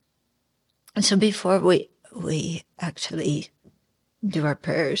And so before we actually do our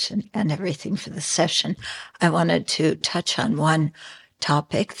prayers and everything for the session, I wanted to touch on one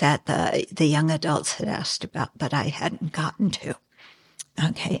topic that the young adults had asked about, but I hadn't gotten to.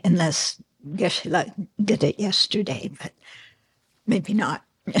 Okay, unless Geshe-la did it yesterday, but maybe not.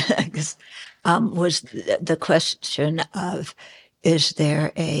 Because was the question of, is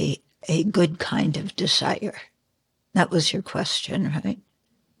there a good kind of desire? That was your question, right?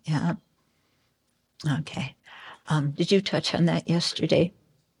 Yeah. Okay. Did you touch on that yesterday?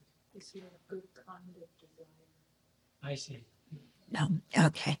 Is there a good kind of desire? I see. No.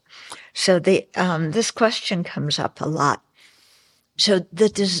 Okay. So this question comes up a lot. So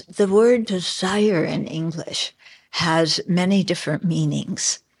the word desire in English has many different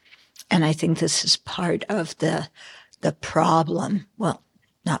meanings, and I think this is part of the problem. Well,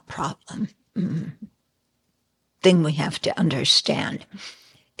 not problem. Thing we have to understand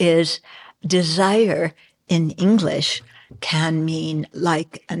is desire in English can mean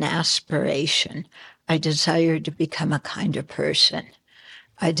like an aspiration. I desire to become a kinder person.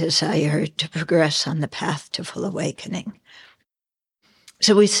 I desire to progress on the path to full awakening.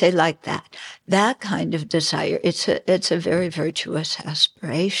 So we say like that. That kind of desire, it's a very virtuous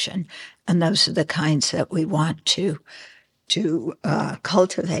aspiration. And those are the kinds that we want to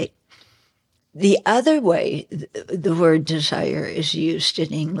cultivate. The other way the word desire is used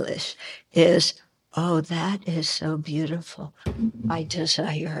in English is, oh, that is so beautiful. I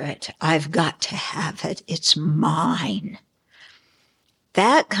desire it. I've got to have it. It's mine.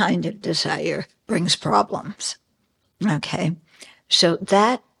 That kind of desire brings problems. Okay. So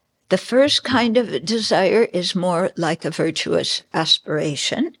the first kind of desire is more like a virtuous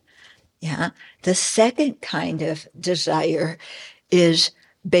aspiration. Yeah. The second kind of desire is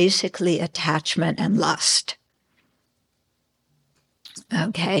basically attachment and lust.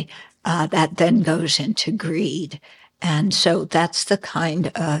 Okay. That then goes into greed. And so that's the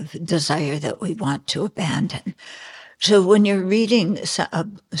kind of desire that we want to abandon. So when you're reading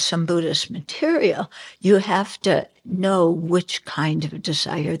some Buddhist material, you have to know which kind of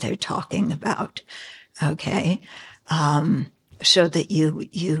desire they're talking about, okay? So that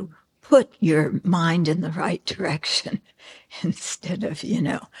you put your mind in the right direction instead of,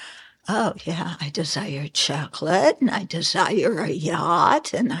 oh yeah, I desire chocolate and I desire a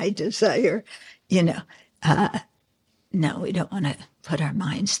yacht and I desire, no, we don't want to put our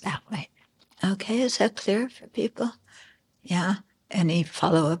minds that way. Okay, is that clear for people? Yeah. Any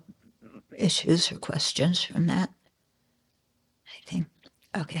follow-up issues or questions from that? I think.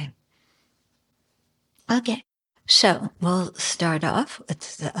 Okay. Okay. So we'll start off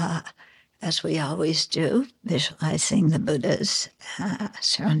with, as we always do, visualizing the Buddhas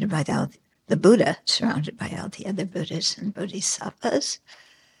surrounded by the Buddha surrounded by all the other Buddhas and Bodhisattvas,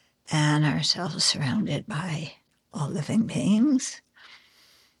 and ourselves surrounded by all living beings.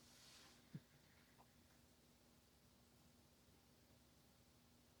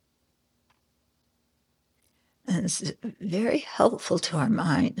 And it's very helpful to our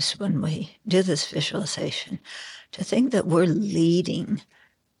minds when we do this visualization to think that we're leading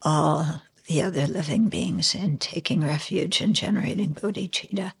all the other living beings in taking refuge and generating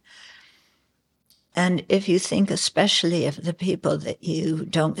bodhicitta. And if you think especially of the people that you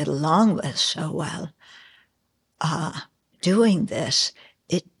don't get along with so well, doing this,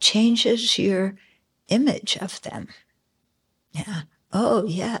 it changes your image of them. Yeah. Oh,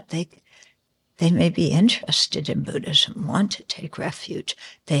 yeah, they may be interested in Buddhism, want to take refuge.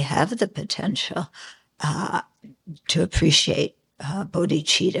 They have the potential to appreciate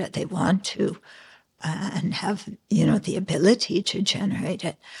bodhicitta. They want to and have, the ability to generate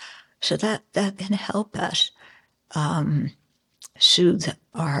it. So that can help us soothe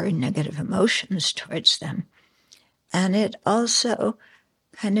our negative emotions towards them. And it also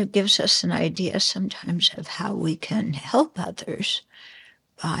kind of gives us an idea sometimes of how we can help others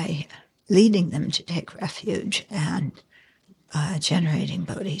by leading them to take refuge and generating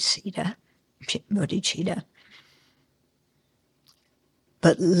bodhicitta.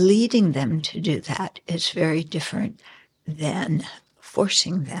 But leading them to do that is very different than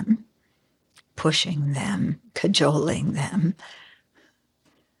forcing them, pushing them, cajoling them.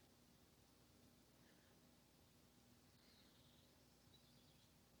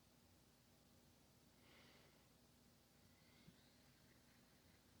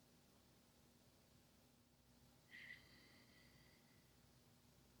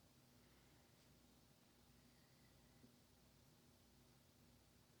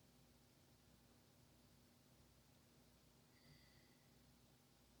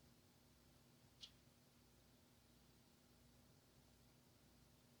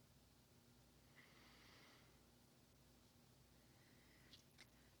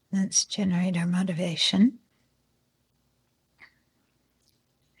 Let's generate our motivation.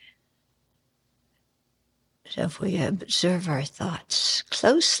 So if we observe our thoughts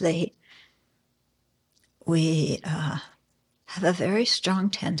closely, we have a very strong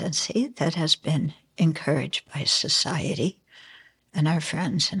tendency that has been encouraged by society and our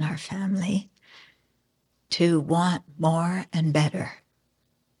friends and our family to want more and better.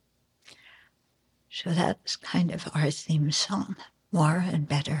 So that's kind of our theme song, more and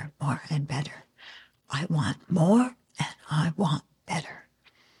better, more and better. I want more and I want better.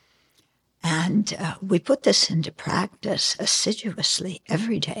 And we put this into practice assiduously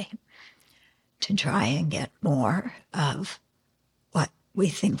every day to try and get more of what we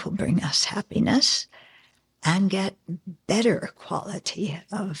think will bring us happiness and get better quality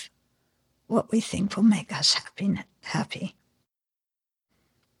of what we think will make us happy.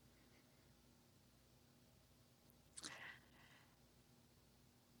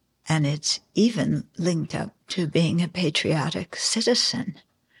 And it's even linked up to being a patriotic citizen,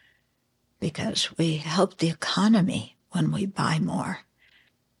 because we help the economy when we buy more,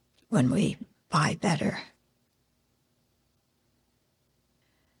 when we buy better.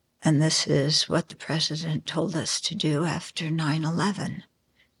 And this is what the president told us to do after 9/11.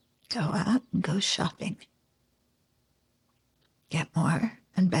 Go out and go shopping. Get more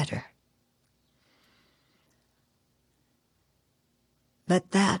and better.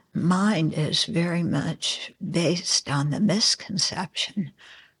 But that mind is very much based on the misconception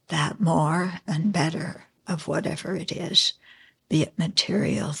that more and better of whatever it is, be it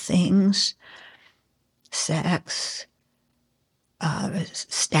material things, sex,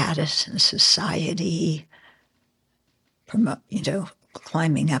 status in society,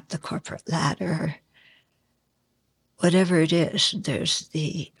 climbing up the corporate ladder, whatever it is, there's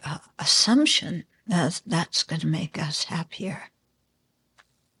the assumption that that's going to make us happier.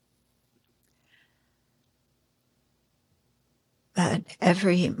 But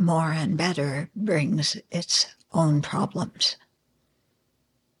every more and better brings its own problems.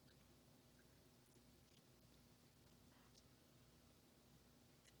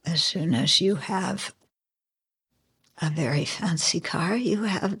 As soon as you have a very fancy car, you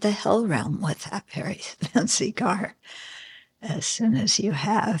have the hell realm with that very fancy car. As soon as you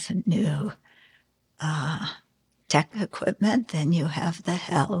have new tech equipment, then you have the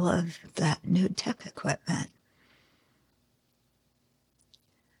hell of that new tech equipment.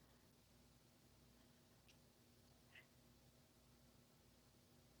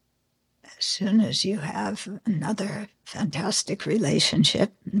 As soon as you have another fantastic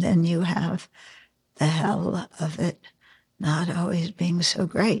relationship, then you have the hell of it not always being so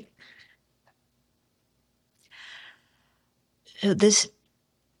great. So this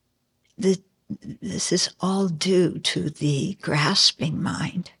is all due to the grasping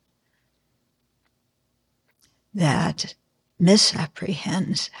mind that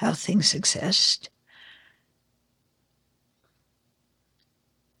misapprehends how things exist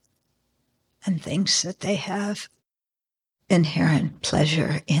and thinks that they have inherent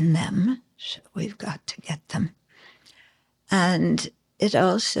pleasure in them, so we've got to get them. And it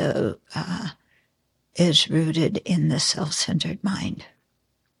also is rooted in the self-centered mind.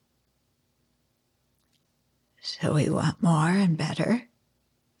 So we want more and better,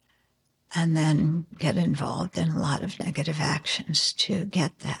 and then get involved in a lot of negative actions to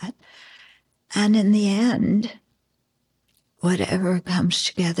get that. And in the end, whatever comes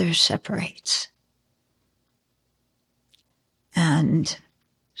together separates. And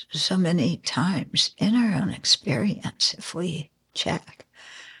so many times in our own experience, if we check,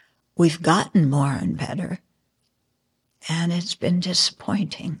 we've gotten more and better, and it's been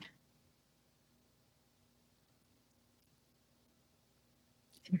disappointing.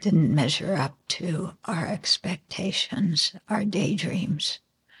 It didn't measure up to our expectations, our daydreams.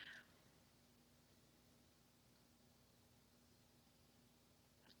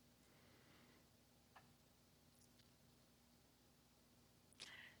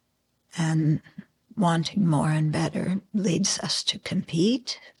 And wanting more and better leads us to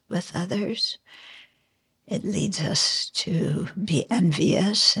compete with others. It leads us to be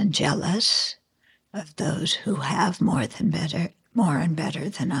envious and jealous of those who have more and better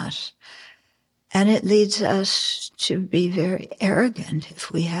than us. And it leads us to be very arrogant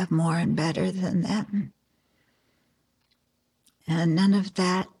if we have more and better than them. And none of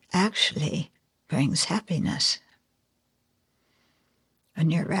that actually brings happiness. When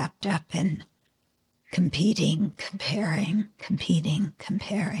you're wrapped up in competing, comparing.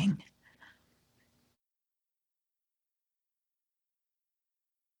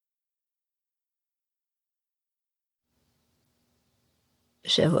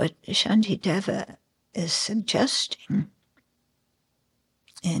 So what Shantideva is suggesting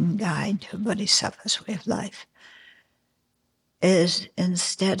in Guide to a Bodhisattva's Way of Life is,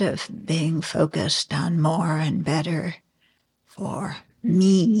 instead of being focused on more and better for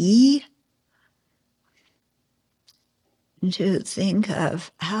me, to think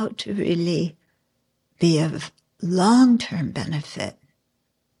of how to really be of long-term benefit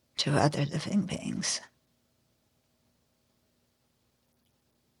to other living beings.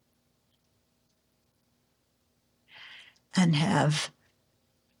 And have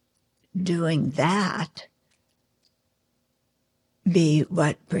doing that be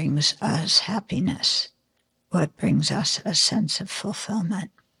what brings us happiness, what brings us a sense of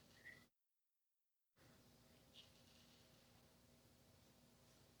fulfillment.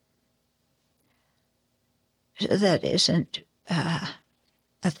 So that isn't a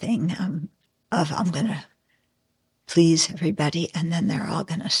thing of I'm going to please everybody, and then they're all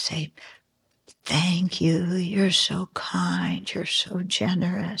going to say, thank you, you're so kind, you're so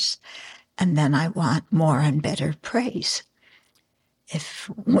generous, and then I want more and better praise. If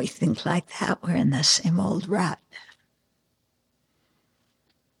we think like that, we're in the same old rut.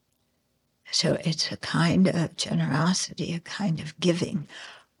 So it's a kind of generosity, a kind of giving,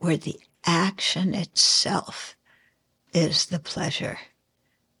 where the action itself is the pleasure,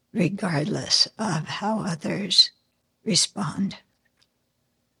 regardless of how others respond.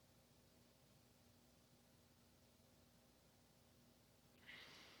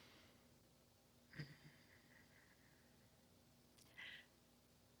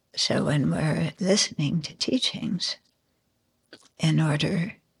 So when we're listening to teachings, in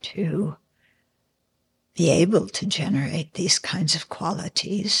order to be able to generate these kinds of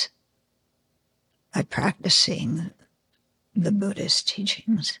qualities by practicing the Buddhist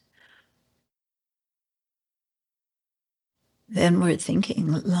teachings, then we're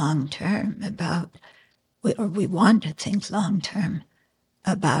thinking long-term about, or we want to think long-term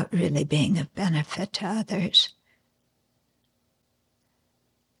about really being of benefit to others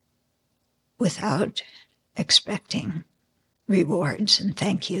without expecting rewards and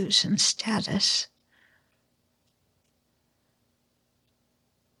thank yous and status.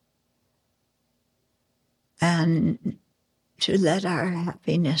 And to let our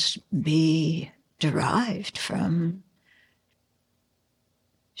happiness be derived from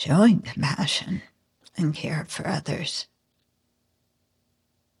showing compassion and care for others.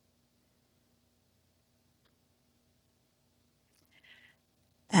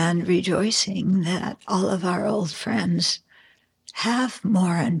 And rejoicing that all of our old friends have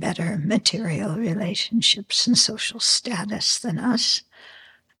more and better material relationships and social status than us.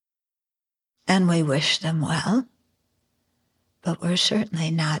 And we wish them well, but we're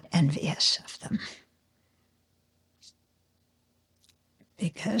certainly not envious of them,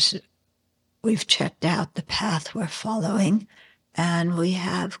 because we've checked out the path we're following and we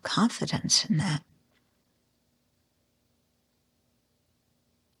have confidence in that.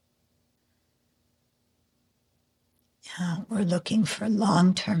 We're looking for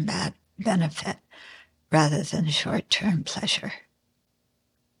long-term benefit rather than short-term pleasure.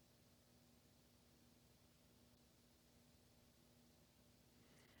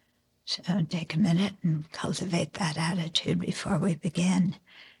 So take a minute and cultivate that attitude before we begin.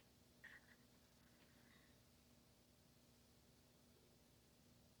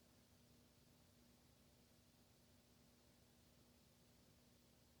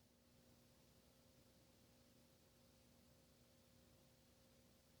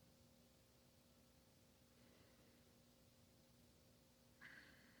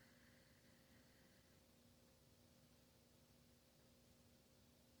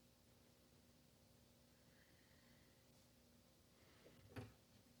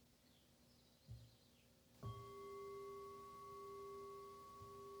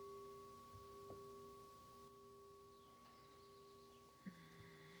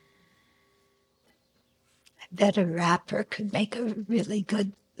 I bet a rapper could make a really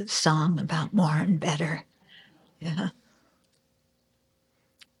good song about more and better. Yeah.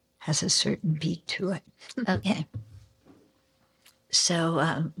 Has a certain beat to it. Okay.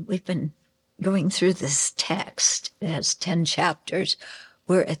 So we've been going through this text. It has 10 chapters.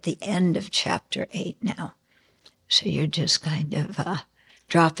 We're at the end of chapter 8 now. So you're just kind of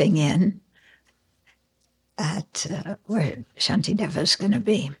dropping in at where Shantideva is going to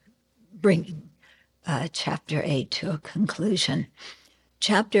be bringing chapter 8 to a conclusion.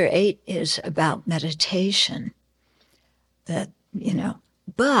 Chapter 8 is about meditation. But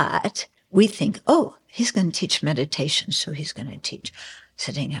we think, oh, he's going to teach meditation, so he's going to teach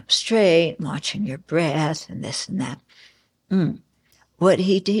sitting up straight, watching your breath, and this and that. what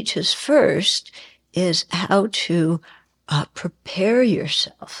he teaches first is how to prepare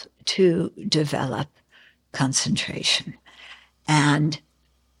yourself to develop concentration. And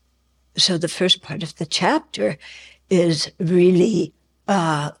so the first part of the chapter is really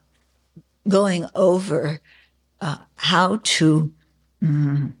going over how to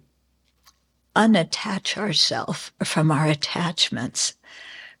unattach ourselves from our attachments,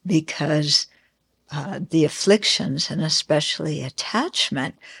 because the afflictions, and especially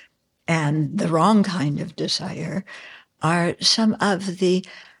attachment and the wrong kind of desire, are some of the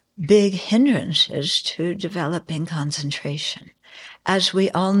big hindrances to developing concentration. As we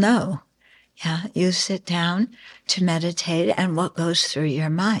all know, you sit down to meditate, and what goes through your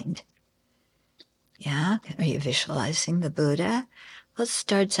mind? Are you visualizing the Buddha? Well, it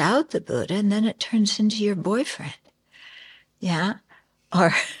starts out the Buddha, and then it turns into your boyfriend.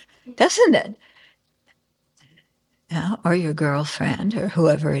 Or doesn't it? Or your girlfriend, or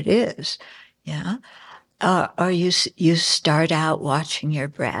whoever it is. Or you start out watching your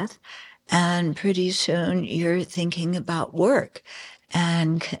breath, and pretty soon you're thinking about work,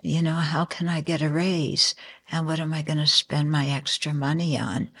 and how can I get a raise, and what am I going to spend my extra money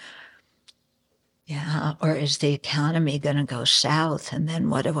on? Or is the economy going to go south, and then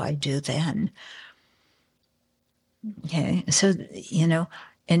what do I do then? Okay, so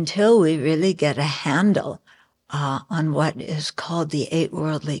until we really get a handle on what is called the 8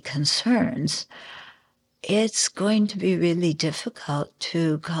 worldly concerns, it's going to be really difficult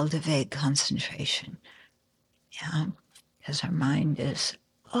to cultivate concentration. Because our mind is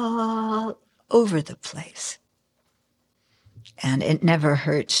all over the place. And it never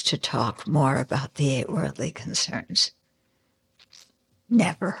hurts to talk more about the 8 worldly concerns.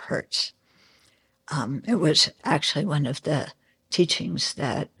 Never hurts. It was actually one of the teachings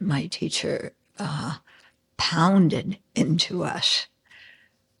that my teacher pounded into us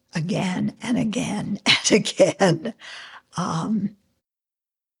again and again and again.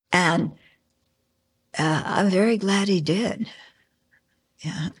 And I'm very glad he did.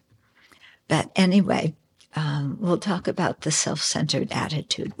 But anyway, we'll talk about the self-centered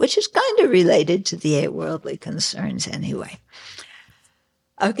attitude, which is kind of related to the 8 worldly concerns anyway.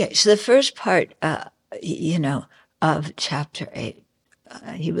 Okay, so the first part, of chapter 8,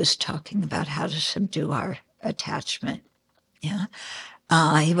 he was talking about how to subdue our attachment.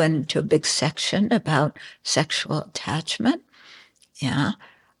 He went into a big section about sexual attachment.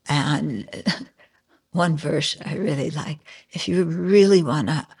 And one verse I really like: if you really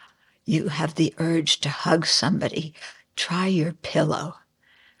you have the urge to hug somebody, try your pillow.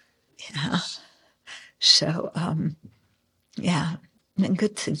 So,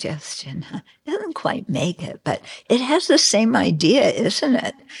 good suggestion. It doesn't quite make it, but it has the same idea, isn't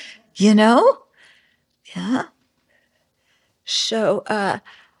it? So,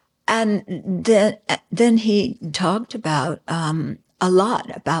 and then he talked about a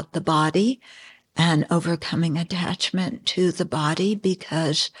lot about the body and overcoming attachment to the body,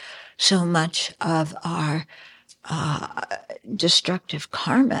 because so much of our destructive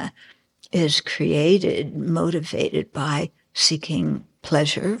karma is motivated by seeking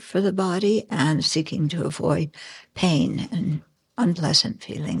pleasure for the body and seeking to avoid pain and unpleasant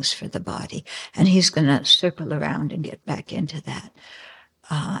feelings for the body. And he's going to circle around and get back into that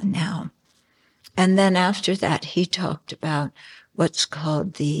now. And then after that, he talked about what's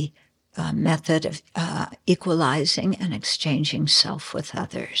called the method of equalizing and exchanging self with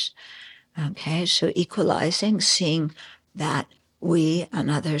others. Okay, so equalizing, seeing that we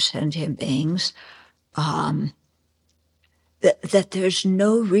and other sentient beings, that there's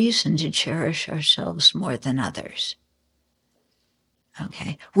no reason to cherish ourselves more than others.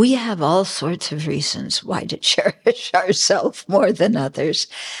 Okay, we have all sorts of reasons why to cherish ourselves more than others,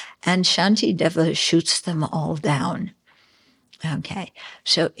 and Shantideva shoots them all down. Okay,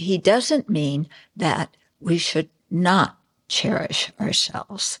 so he doesn't mean that we should not cherish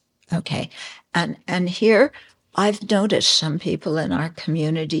ourselves. Okay, and here I've noticed some people in our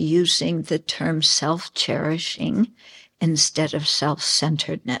community using the term self-cherishing instead of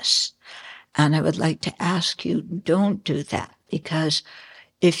self-centeredness. And I would like to ask you, don't do that, because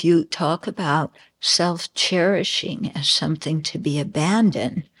if you talk about self-cherishing as something to be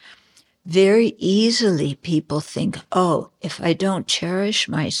abandoned, very easily people think, oh, if I don't cherish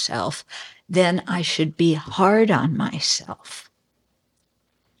myself, then I should be hard on myself.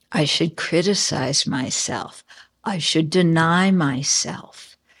 I should criticize myself. I should deny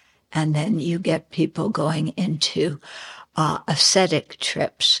myself. And then you get people going into ascetic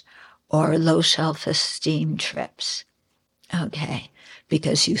trips or low self-esteem trips. Okay,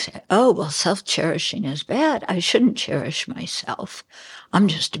 because you say, oh, well, self-cherishing is bad. I shouldn't cherish myself. I'm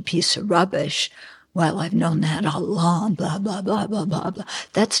just a piece of rubbish. Well, I've known that all along, blah, blah, blah, blah, blah, blah.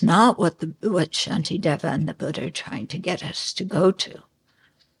 That's not what Shantideva and the Buddha are trying to get us to go to.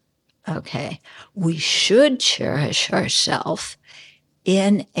 Okay. We should cherish ourselves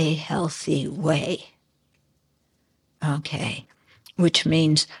in a healthy way. Okay. Which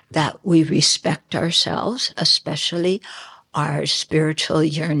means that we respect ourselves, especially our spiritual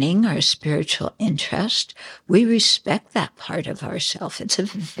yearning, our spiritual interest. We respect that part of ourselves. It's a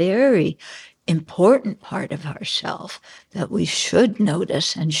very important part of ourselves that we should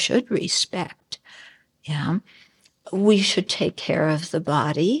notice and should respect. Yeah. We should take care of the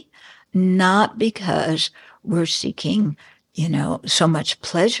body, not because we're seeking, so much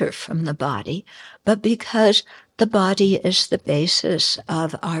pleasure from the body, but because the body is the basis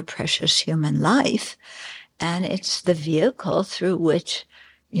of our precious human life. And it's the vehicle through which,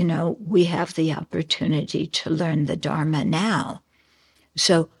 we have the opportunity to learn the Dharma now.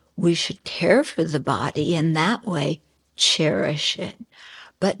 So we should care for the body in that way, cherish it,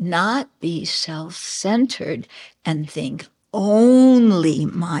 but not be self-centered and think only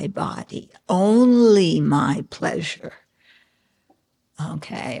my body, only my pleasure.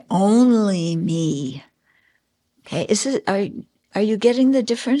 Okay, only me. Okay, are you getting the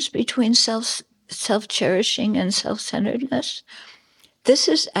difference between self-cherishing and self-centeredness? This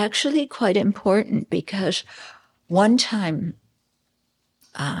is actually quite important because one time,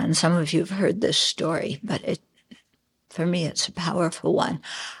 and some of you have heard this story, but for me it's a powerful one.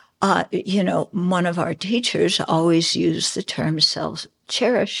 One of our teachers always used the term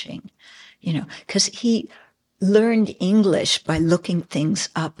self-cherishing, because he learned English by looking things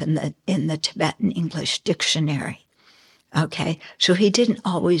up in the Tibetan English dictionary. Okay, so he didn't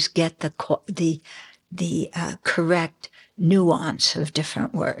always get the correct nuance of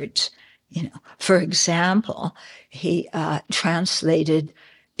different words. For example, he translated.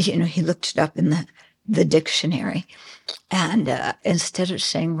 He looked it up in the dictionary, and instead of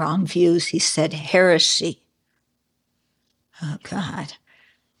saying wrong views, he said heresy. Oh God,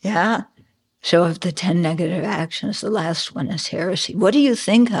 yeah. So of the 10 negative actions, the last one is heresy. What do you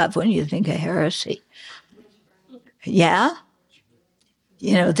think of when you think of heresy? Yeah?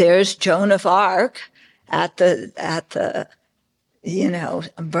 There's Joan of Arc at the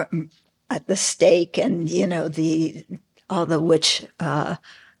stake, and all the witch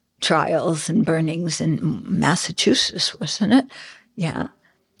trials and burnings in Massachusetts, wasn't it? Yeah.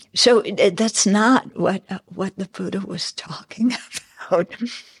 So that's not what the Buddha was talking about.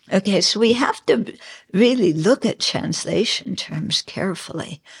 Okay, so we have to really look at translation terms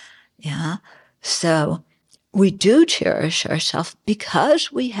carefully. Yeah. So we do cherish ourselves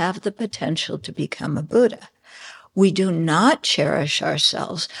because we have the potential to become a Buddha. We do not cherish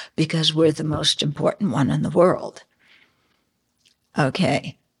ourselves because we're the most important one in the world.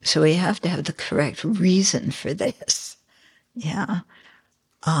 Okay, so we have to have the correct reason for this. Yeah.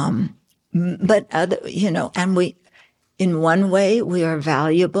 But and in one way we are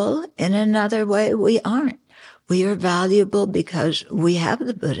valuable, in another way we aren't. We are valuable because we have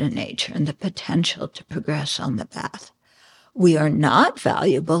the Buddha nature and the potential to progress on the path. We are not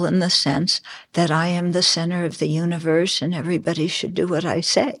valuable in the sense that I am the center of the universe and everybody should do what I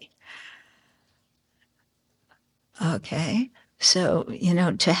say. Okay, so,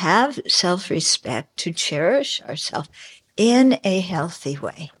 to have self-respect, to cherish ourselves in a healthy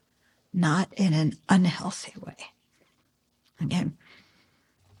way, not in an unhealthy way. Again,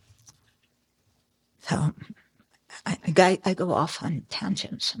 so I go off on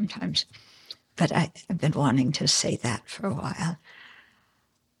tangents sometimes, but I've been wanting to say that for a while.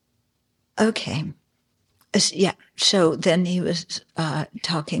 Okay. Yeah. So then he was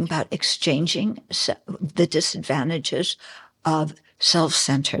talking about exchanging the disadvantages of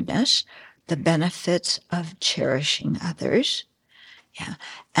self-centeredness, the benefits of cherishing others. Yeah.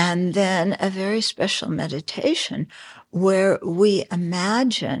 And then a very special meditation where we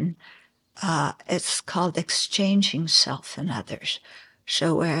imagine, it's called exchanging self and others.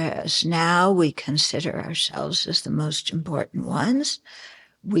 So whereas now we consider ourselves as the most important ones,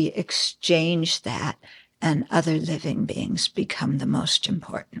 we exchange that and other living beings become the most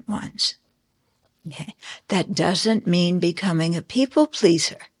important ones. Okay. That doesn't mean becoming a people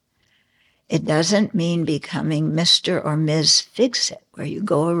pleaser. It doesn't mean becoming Mr. or Ms. Fix-It, where you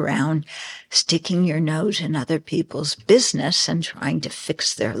go around sticking your nose in other people's business and trying to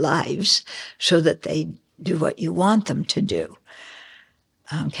fix their lives so that they do what you want them to do.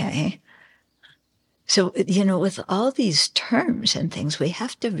 Okay? So, with all these terms and things, we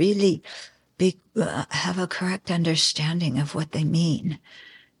have to really have a correct understanding of what they mean.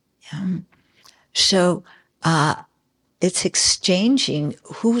 So it's exchanging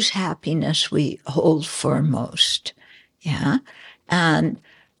whose happiness we hold foremost. Yeah. And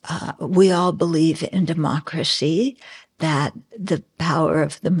we all believe in democracy, that the power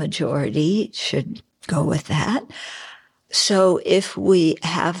of the majority should go with that. So if we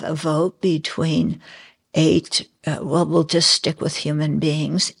have a vote between we'll just stick with human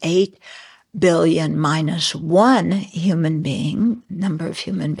beings, 8 billion minus one human being, number of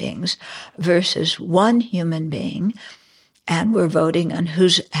human beings, versus one human being, and we're voting on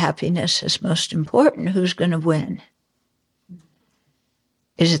whose happiness is most important, who's going to win?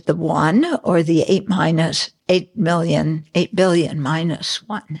 Is it the one or the 8 billion minus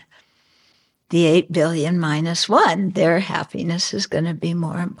one? The 8 billion minus one, their happiness is going to be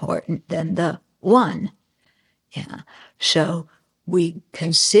more important than the one. Yeah. So we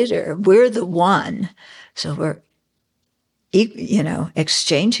consider we're the one. So we're,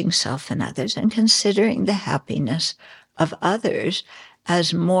 exchanging self and others and considering the happiness of others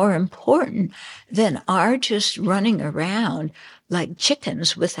as more important than our just running around like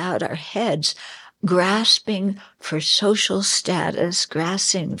chickens without our heads, grasping for social status,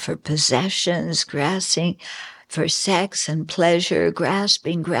 grasping for possessions, grasping for sex and pleasure,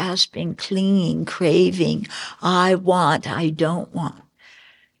 grasping, clinging, craving, I want, I don't want.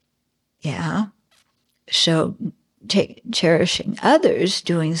 Yeah. So cherishing others,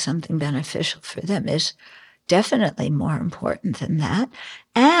 doing something beneficial for them is definitely more important than that.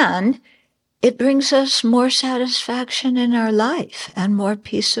 And it brings us more satisfaction in our life and more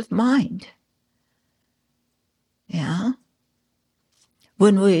peace of mind. Yeah.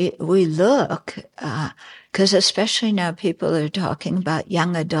 When we look, because especially now people are talking about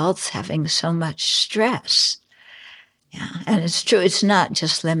young adults having so much stress. Yeah, and it's true. It's not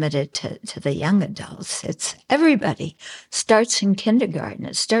just limited to the young adults. It's everybody. Starts in kindergarten.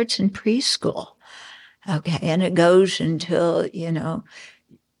 It starts in preschool. Okay, and it goes until,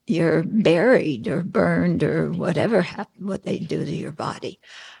 you're buried or burned or whatever happened, what they do to your body.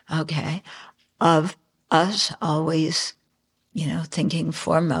 Okay, of us always, thinking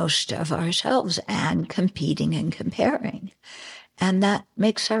foremost of ourselves and competing and comparing. And that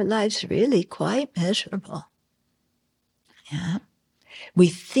makes our lives really quite miserable. Yeah. We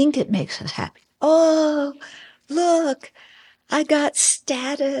think it makes us happy. Oh, look, I got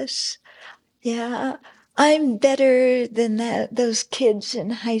status. Yeah. I'm better than those kids in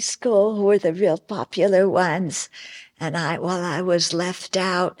high school who were the real popular ones. And while I was left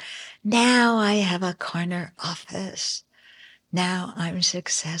out, now I have a corner office. Now I'm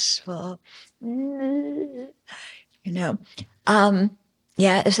successful. Yeah,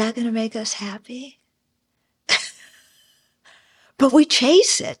 is that going to make us happy? But we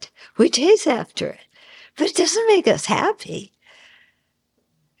chase it. We chase after it. But it doesn't make us happy.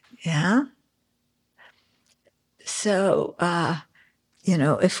 Yeah? So,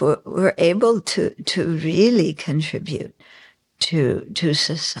 if we're able to really contribute to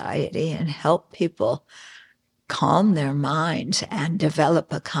society and help people calm their minds and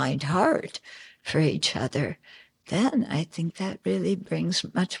develop a kind heart for each other, then I think that really brings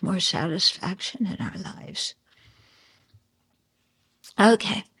much more satisfaction in our lives.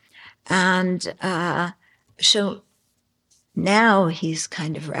 Okay. And so now he's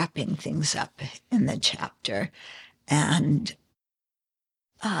kind of wrapping things up in the chapter. And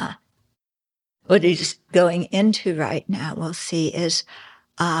what he's going into right now, we'll see, is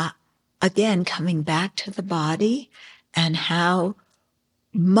again coming back to the body and how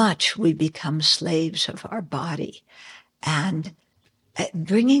much we become slaves of our body. And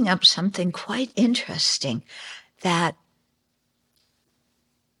bringing up something quite interesting that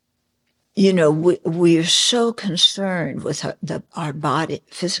we're so concerned with our body,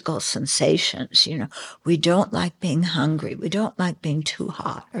 physical sensations. We don't like being hungry. We don't like being too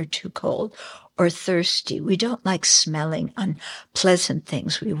hot or too cold or thirsty. We don't like smelling unpleasant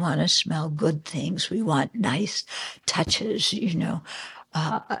things. We want to smell good things. We want nice touches,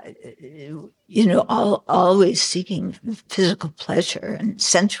 always seeking physical pleasure and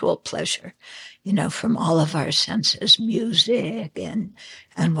sensual pleasure, from all of our senses, music and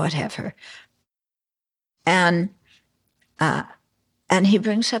whatever. And he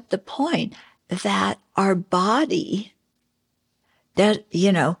brings up the point that our body, that,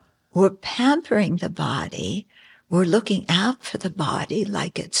 we're pampering the body, we're looking out for the body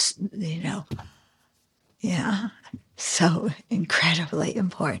like it's, so incredibly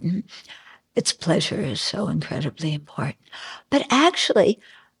important. Its pleasure is so incredibly important. But actually,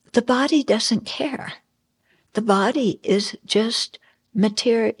 the body doesn't care. The body is just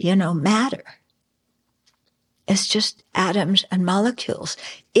matter. It's just atoms and molecules.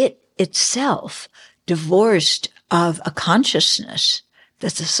 It itself, divorced of a consciousness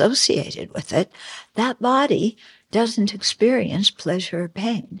that's associated with it, that body doesn't experience pleasure or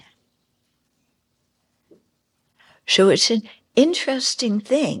pain. So it's an interesting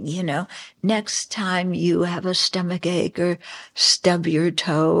thing, next time you have a stomach ache or stub your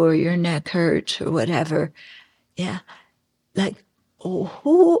toe or your neck hurts or whatever, like,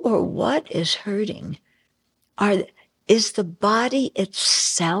 who or what is hurting? Is the body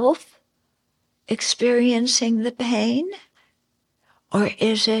itself experiencing the pain? Or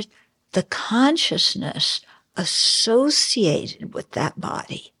is it the consciousness associated with that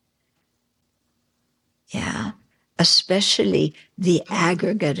body? Yeah. Especially the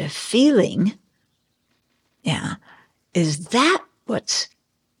aggregate of feeling. Yeah. Is that what's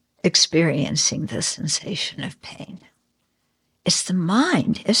experiencing the sensation of pain? It's the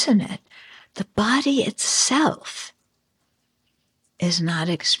mind, isn't it? The body itself is not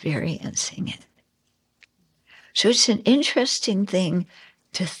experiencing it. So it's an interesting thing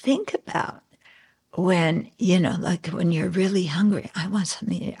to think about when, like when you're really hungry, I want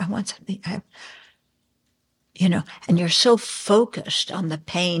something, and you're so focused on the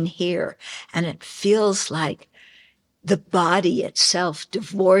pain here, and it feels like the body itself,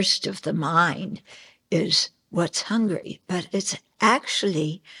 divorced of the mind, is what's hungry. But it's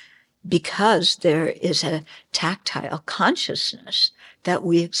actually because there is a tactile consciousness that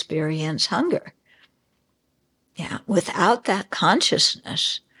we experience hunger. Yeah, without that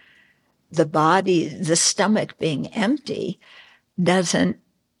consciousness, the body, the stomach being empty, doesn't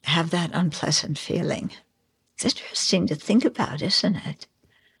have that unpleasant feeling. It's interesting to think about, isn't it?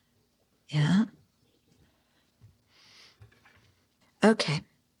 Yeah. Okay.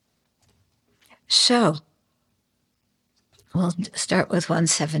 So, we'll start with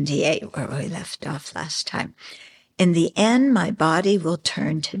 178, where we left off last time. In the end, my body will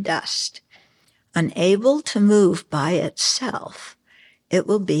turn to dust. Unable to move by itself, it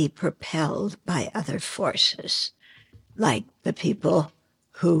will be propelled by other forces, like the people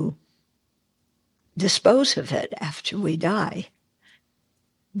who dispose of it after we die.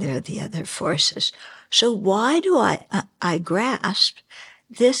 They're the other forces. So why do I grasp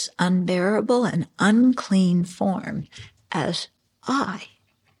this unbearable and unclean form as I?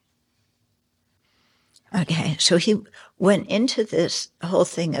 Okay, so he went into this whole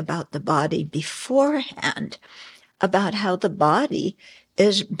thing about the body beforehand, about how the body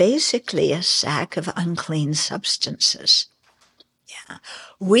is basically a sack of unclean substances. Yeah,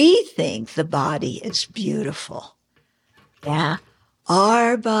 we think the body is beautiful. Yeah,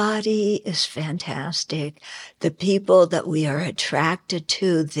 our body is fantastic. The people that we are attracted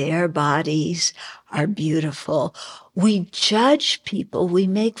to, their bodies are beautiful. We judge people, we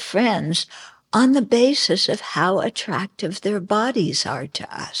make friends on the basis of how attractive their bodies are to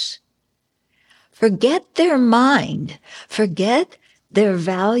us. Forget their mind, forget their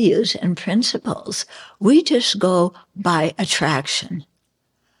values and principles. We just go by attraction.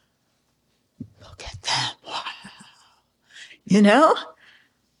 Look at them. Wow.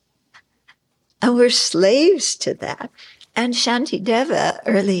 And we're slaves to that. And Shantideva,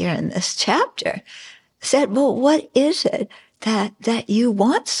 earlier in this chapter, said, well, what is it that you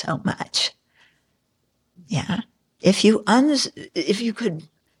want so much? Yeah. If you could,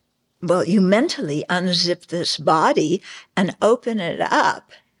 you mentally unzip this body and open it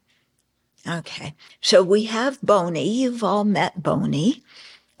up. Okay. So we have Boney. You've all met Boney.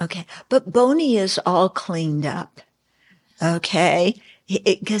 Okay. But Boney is all cleaned up. Okay.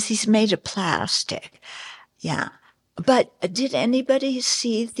 Because he's made of plastic. Yeah. But did anybody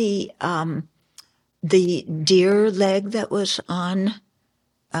see the deer leg that was on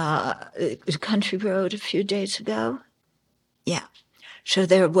Country Road a few days ago? Yeah. So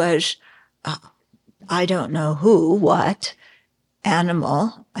there was, I don't know what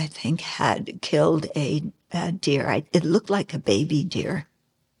animal, I think, had killed a deer. It looked like a baby deer,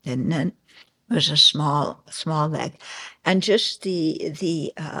 didn't it? It was a small leg. And just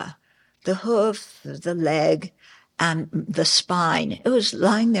the hoof, the leg, and the spine, it was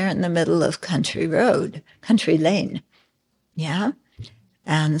lying there in the middle of Country Lane. Yeah.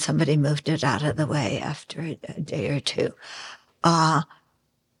 And somebody moved it out of the way after a day or two.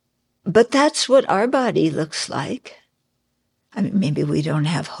 But that's what our body looks like. I mean, maybe we don't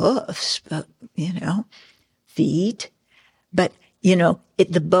have hoofs, but, feet. But,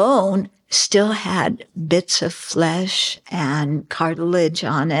 the bone still had bits of flesh and cartilage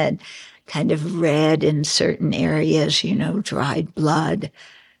on it, kind of red in certain areas, dried blood.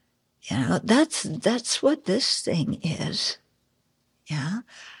 That's what this thing is. Yeah.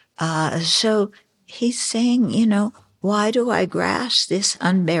 So he's saying, why do I grasp this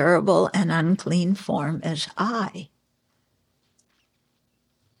unbearable and unclean form as I?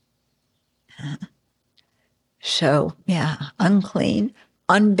 So, unclean,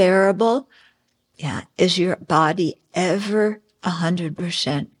 unbearable. Yeah. Is your body ever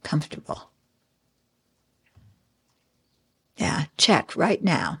 100% comfortable? Yeah. Check right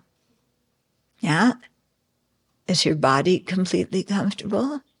now. Yeah. Is your body completely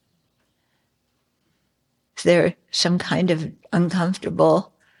comfortable? Is there some kind of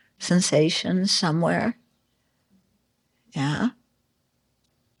uncomfortable sensation somewhere? Yeah.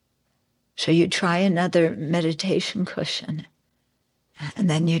 So you try another meditation cushion, and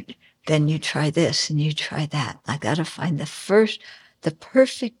then you try this and you try that. I got to find the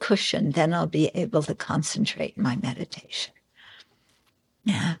perfect cushion, then I'll be able to concentrate in my meditation.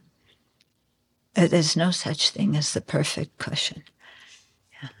 Yeah. There's no such thing as the perfect cushion.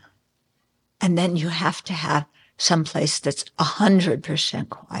 Yeah. And then you have to have some place that's 100%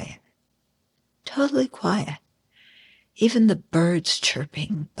 quiet. Totally quiet. Even the birds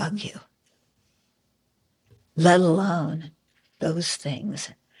chirping bug you. Let alone those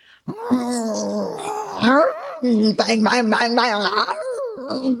things. Bang, bang, bang,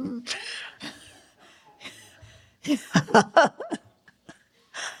 bang.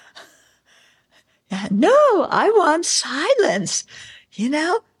 No, I want silence.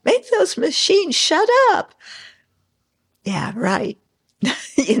 Make those machines shut up. Yeah, right.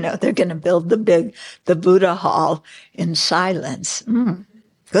 They're going to build the Buddha hall in silence.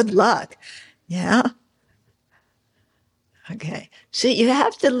 Good luck. Yeah. Okay. So you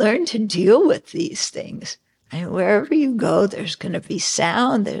have to learn to deal with these things. And wherever you go, there's going to be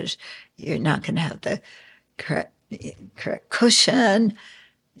sound. You're not going to have the correct cushion.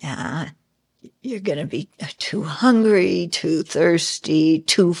 Yeah. You're going to be too hungry, too thirsty,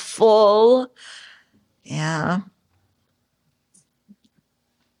 too full. Yeah.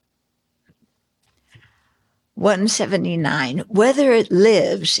 179, whether it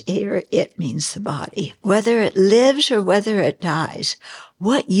lives, here it means the body, whether it lives or whether it dies,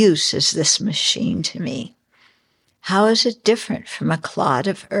 what use is this machine to me? How is it different from a clod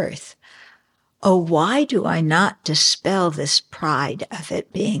of earth? Oh, why do I not dispel this pride of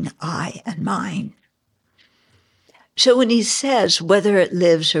it being I and mine? So when he says whether it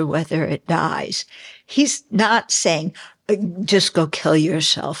lives or whether it dies, he's not saying, just go kill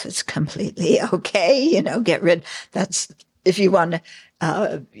yourself. It's completely okay. Get rid. That's if you want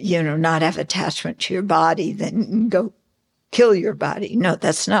to, not have attachment to your body, then go kill your body. No,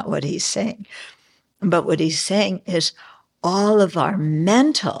 that's not what he's saying. But what he's saying is all of our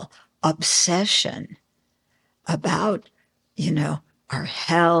mental obsession about, our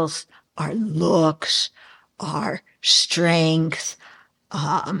health, our looks, our strength,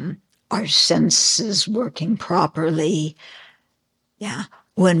 our senses working properly. Yeah.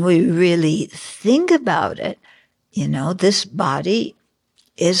 When we really think about it, this body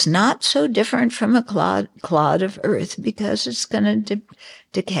is not so different from a clod of earth because it's going to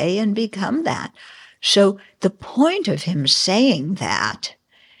decay and become that. So the point of him saying that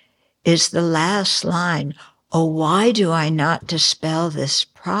is the last line. Oh, why do I not dispel this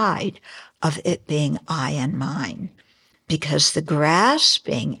pride of it being I and mine? Because the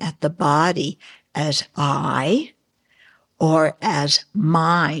grasping at the body as I or as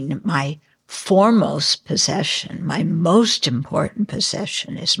mine, my foremost possession, my most important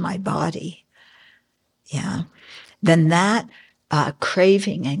possession is my body. Yeah. Then that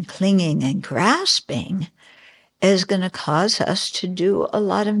craving and clinging and grasping is going to cause us to do a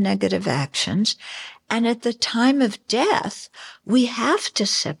lot of negative actions. And at the time of death, we have to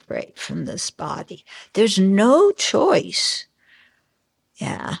separate from this body. There's no choice.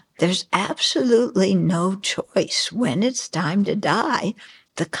 Yeah, there's absolutely no choice. When it's time to die,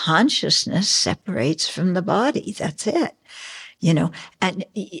 the consciousness separates from the body. That's it. And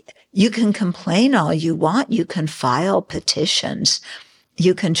you can complain all you want. You can file petitions.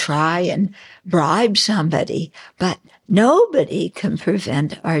 You can try and bribe somebody, but nobody can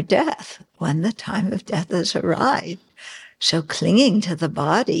prevent our death when the time of death has arrived. So clinging to the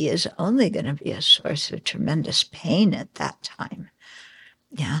body is only going to be a source of tremendous pain at that time.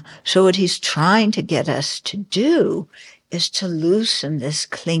 Yeah. So what he's trying to get us to do is to loosen this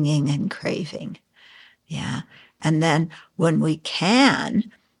clinging and craving. Yeah. And then when we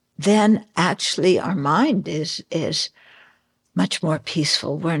can, then actually our mind is much more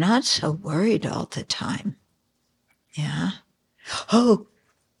peaceful. We're not so worried all the time. Yeah. Oh.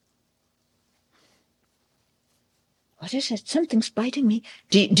 what is it? Something's biting me.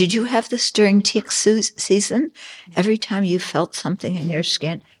 Did you have this during tick season? Every time you felt something in your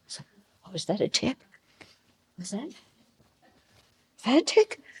skin, it's like, oh, is that a tick? Is that a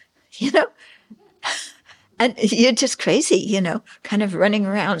tick? You know? And you're just crazy, you know, kind of running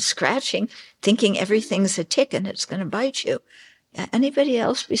around scratching, thinking everything's a tick and it's going to bite you. Anybody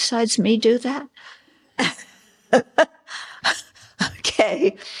else besides me do that?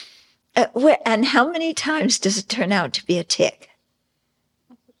 Okay. And how many times does it turn out to be a tick?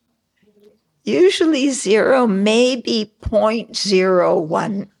 Usually 0, maybe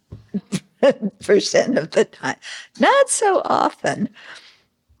 0.01% of the time. Not so often.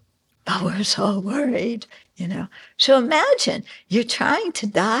 But we're so worried, you know. So imagine you're trying to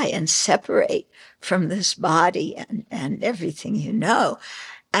die and separate from this body and everything you know.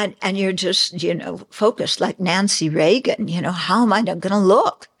 And you're just, you know, focused like Nancy Reagan, you know, how am I going to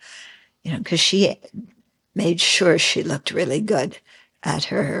look? You know, because she made sure she looked really good at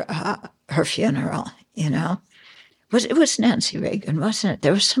her funeral, you know. It was Nancy Reagan, wasn't it?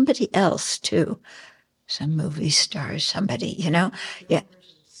 There was somebody else, too. Some movie star, somebody, you know. Yeah.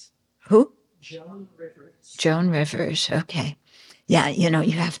 Who? Joan Rivers. Joan Rivers, okay. Yeah, you know,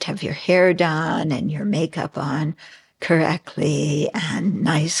 you have to have your hair done and your makeup on correctly and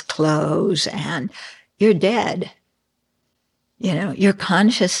nice clothes, and you're dead. You know, your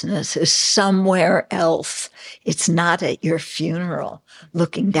consciousness is somewhere else. It's not at your funeral,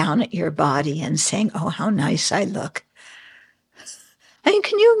 looking down at your body and saying, oh, how nice I look. I mean,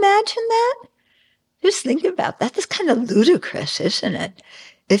 can you imagine that? Just think about that. That's kind of ludicrous, isn't it?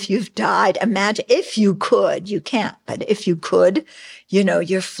 If you've died, imagine, if you could, you can't, but if you could, you know,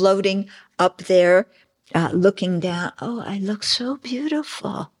 you're floating up there, looking down. Oh, I look so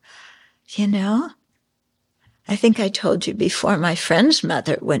beautiful, you know? I think I told you before, my friend's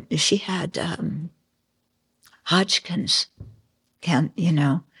mother, when she had Hodgkin's,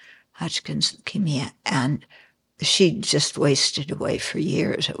 Hodgkin's leukemia, and she just wasted away for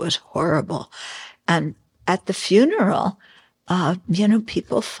years. It was horrible. And at the funeral, you know,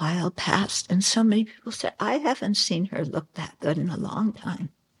 people filed past, and so many people said, I haven't seen her look that good in a long time.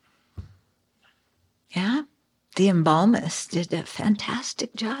 Yeah, the embalmist did a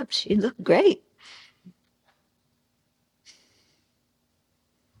fantastic job. She looked great.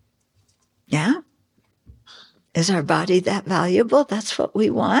 Yeah? Is our body that valuable? That's what we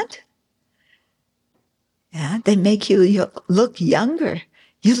want? Yeah, they make you look younger.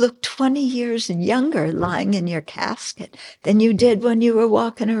 You look 20 years younger lying in your casket than you did when you were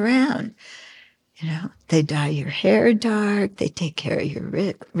walking around. You know, they dye your hair dark. They take care of your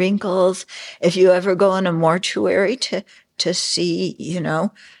wrinkles. If you ever go in a mortuary to see, you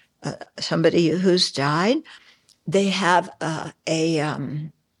know, somebody who's died, they have a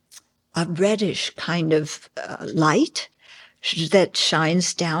reddish kind of light that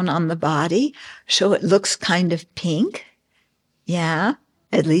shines down on the body, so it looks kind of pink. Yeah,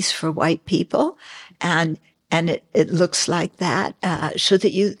 at least for white people, and it looks like that, so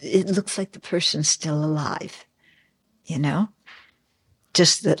that it looks like the person's still alive. You know,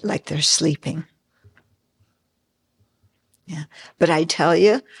 just that like they're sleeping. Yeah, but I tell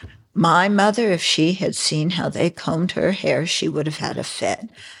you, my mother, if she had seen how they combed her hair, she would have had a fit.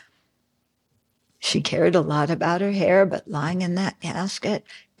 She cared a lot about her hair, but lying in that casket,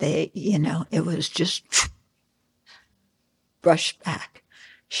 it was just brushed back.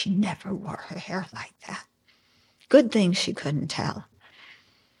 She never wore her hair like that. Good thing she couldn't tell.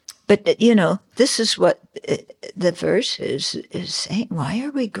 But, you know, this is what the verse is saying. Why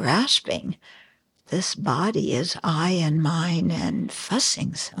are we grasping this body as I and mine and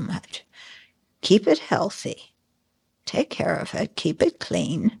fussing so much? Keep it healthy. Take care of it. Keep it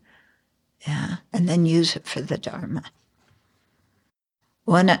clean. Yeah, and then use it for the Dharma.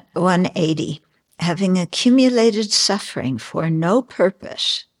 180. Having accumulated suffering for no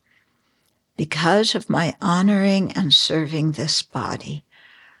purpose because of my honoring and serving this body,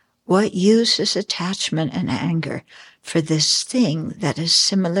 what use is attachment and anger for this thing that is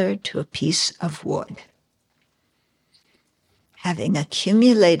similar to a piece of wood? Having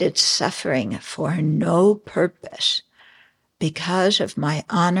accumulated suffering for no purpose because of my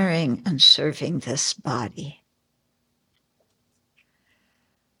honoring and serving this body.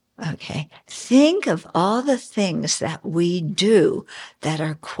 Okay, think of all the things that we do that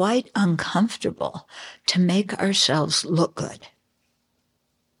are quite uncomfortable to make ourselves look good.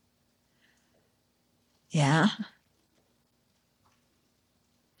 Yeah?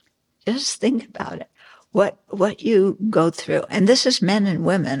 Just think about it. What you go through, and this is men and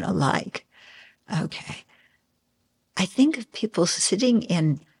women alike. Okay. I think of people sitting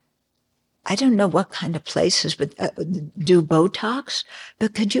in I don't know what kind of places would do Botox,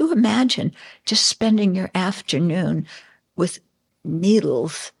 but could you imagine just spending your afternoon with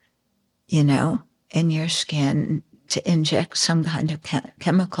needles, in your skin to inject some kind of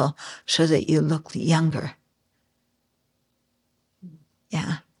chemical so that you look younger?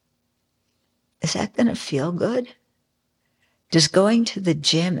 Yeah. Is that going to feel good? Does going to the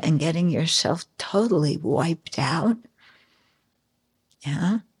gym and getting yourself totally wiped out,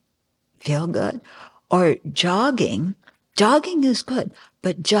 feel good? Or jogging is good,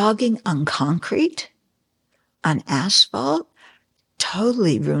 but jogging on concrete, on asphalt,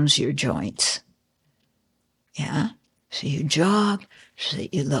 totally ruins your joints. Yeah. So you jog so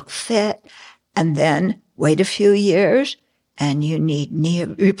that you look fit, and then wait a few years, and you need knee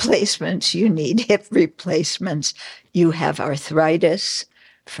replacements, you need hip replacements, you have arthritis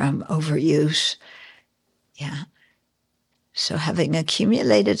from overuse. Yeah. So having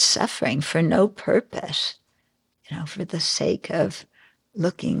accumulated suffering for no purpose, for the sake of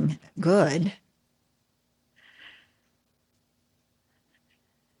looking good.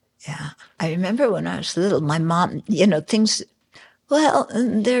 Yeah. I remember when I was little, my mom, things, well,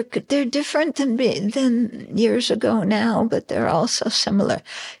 they're different than years ago now, but they're also similar.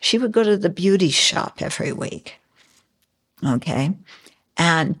 She would go to the beauty shop every week. Okay.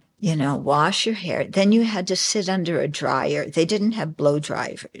 And, wash your hair. Then you had to sit under a dryer. They didn't have blow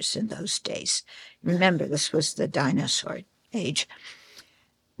dryers in those days. Remember, this was the dinosaur age.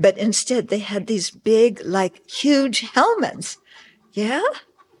 But instead, they had these big, huge helmets. Yeah?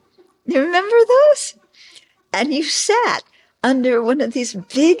 You remember those? And you sat under one of these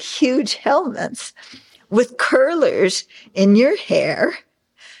big, huge helmets with curlers in your hair.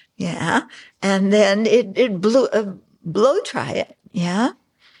 Yeah. And then it blow dry it. Yeah.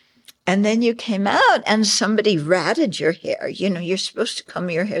 And then you came out and somebody ratted your hair. You're supposed to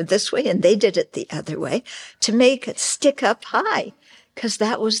comb your hair this way, and they did it the other way to make it stick up high, because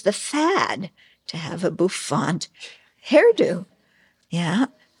that was the fad, to have a bouffant hairdo. Yeah.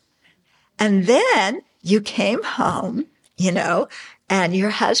 And then you came home, and your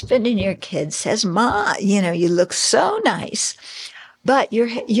husband and your kid says, Ma, you look so nice, but your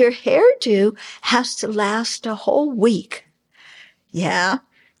hairdo has to last a whole week. Yeah.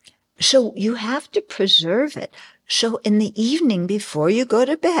 So you have to preserve it. So in the evening before you go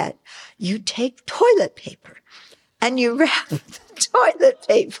to bed, you take toilet paper and you wrap the toilet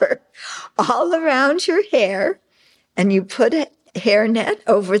paper all around your hair, and you put a hairnet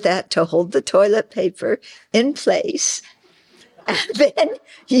over that to hold the toilet paper in place. And then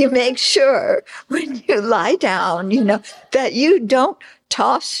you make sure when you lie down, that you don't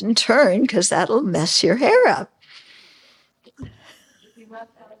toss and turn, because that'll mess your hair up.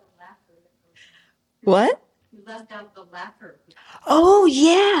 What? You left out the lacquer. Oh,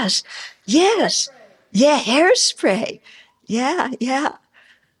 yes. Yes. Yeah, hairspray. Yeah.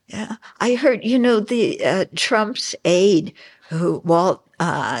 I heard, the Trump's aide, who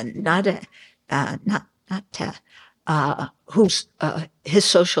who's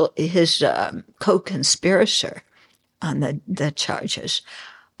his co-conspirator on the charges.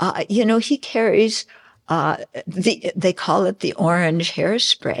 He carries they call it the orange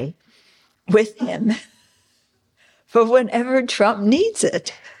hairspray with him for whenever Trump needs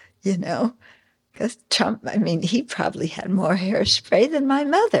it, because Trump, he probably had more hairspray than my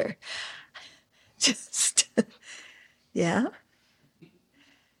mother. Just, yeah.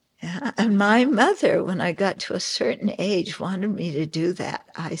 Yeah. And my mother, when I got to a certain age, wanted me to do that.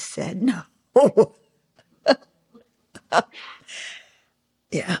 I said, no.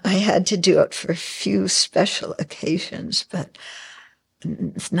 Yeah, I had to do it for a few special occasions, but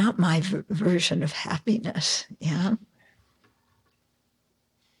it's not my version of happiness. Yeah.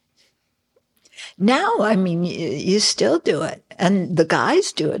 Now, you still do it, and the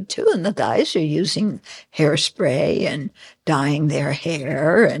guys do it too, and the guys are using hairspray and dyeing their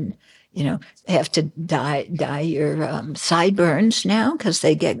hair, and, they have to dye your sideburns now because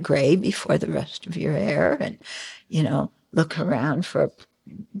they get gray before the rest of your hair, and, look around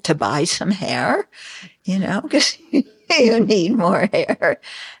to buy some hair, because you need more hair.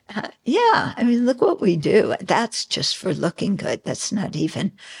 Yeah, look what we do. That's just for looking good. That's not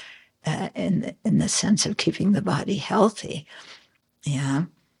even in the sense of keeping the body healthy. Yeah.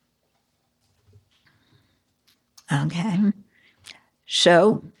 Okay.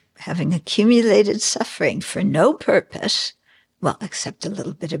 So, having accumulated suffering for no purpose, well, except a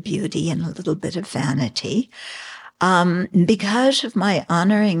little bit of beauty and a little bit of vanity, because of my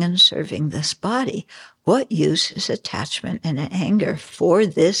honoring and serving this body, what use is attachment and anger for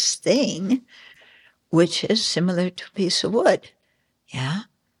this thing, which is similar to a piece of wood? Yeah.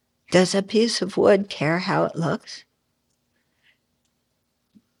 Does a piece of wood care how it looks?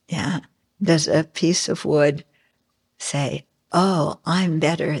 Yeah. Does a piece of wood say, oh, I'm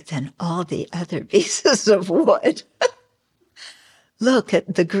better than all the other pieces of wood? Look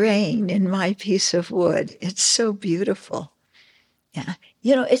at the grain in my piece of wood. It's so beautiful. Yeah.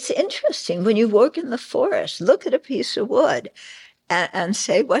 It's interesting when you work in the forest, look at a piece of wood and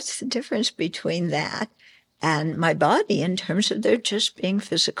say, what's the difference between that and my body in terms of there just being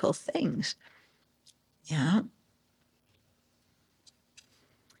physical things? Yeah.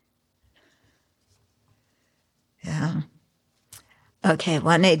 Yeah. Okay,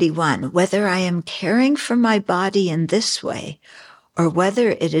 181. Whether I am caring for my body in this way or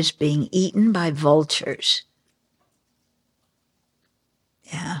whether it is being eaten by vultures.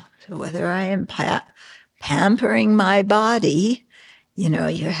 Yeah, so whether I am pampering my body, you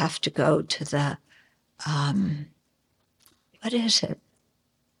have to go to the, what is it?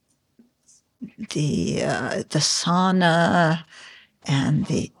 The sauna and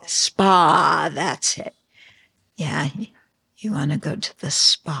the spa, that's it. Yeah, you want to go to the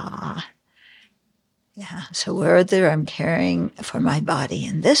spa. Yeah, so whether I'm caring for my body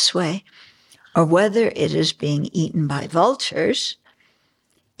in this way or whether it is being eaten by vultures,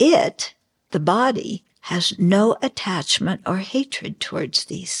 the body, has no attachment or hatred towards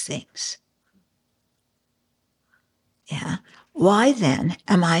these things. Yeah. Why then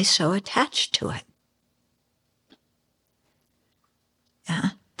am I so attached to it?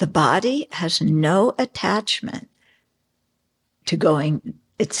 Yeah. The body has no attachment to going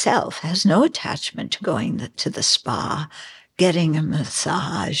itself, has no attachment to going to the spa, getting a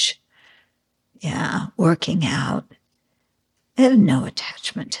massage, working out. They have no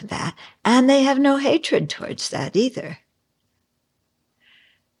attachment to that. And they have no hatred towards that either.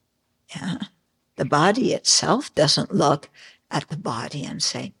 Yeah. The body itself doesn't look at the body and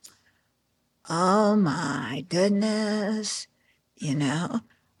say, oh my goodness,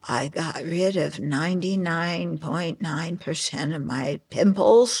 I got rid of 99.9% of my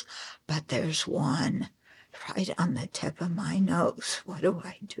pimples, but there's one right on the tip of my nose. What do?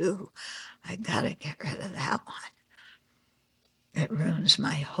 I got to get rid of that one. It ruins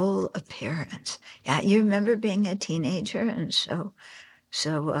my whole appearance. Yeah, you remember being a teenager and so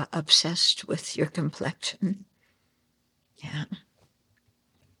obsessed with your complexion? Yeah.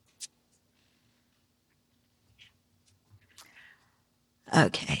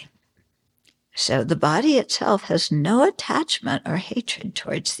 Okay. So the body itself has no attachment or hatred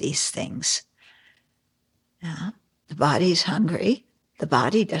towards these things. Yeah. The body's hungry. The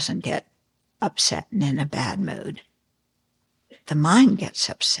body doesn't get upset and in a bad mood. The mind gets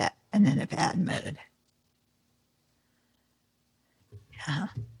upset and in a bad mood. Yeah.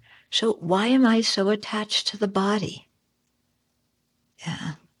 So why am I so attached to the body?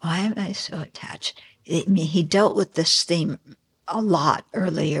 Yeah. Why am I so attached? He dealt with this theme a lot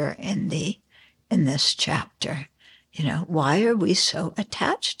earlier in this chapter. Why are we so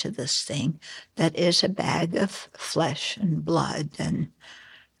attached to this thing that is a bag of flesh and blood and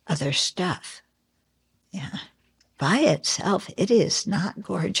other stuff? Yeah. By itself, it is not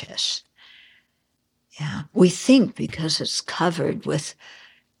gorgeous. Yeah. We think because it's covered with,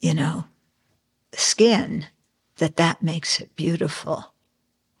 skin, that makes it beautiful.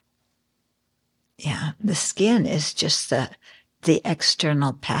 Yeah. The skin is just the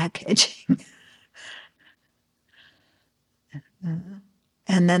external packaging.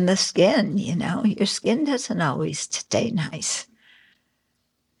 And then the skin, your skin doesn't always stay nice.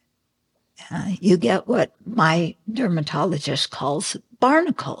 You get what my dermatologist calls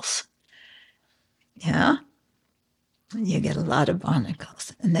barnacles. Yeah. You get a lot of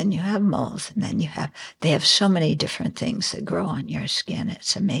barnacles. And then you have moles. And then they have so many different things that grow on your skin.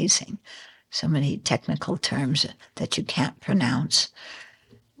 It's amazing. So many technical terms that you can't pronounce.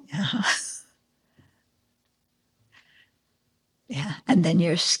 Yeah. Yeah. And then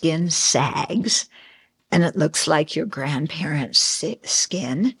your skin sags and it looks like your grandparents'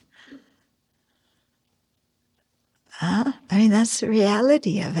 skin. That's the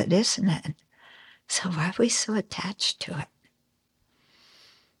reality of it, isn't it? So why are we so attached to it?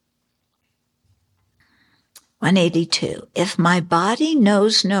 182. If my body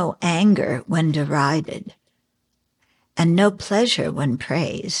knows no anger when derided and no pleasure when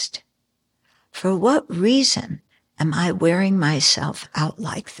praised, for what reason am I wearing myself out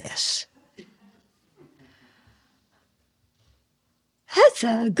like this? That's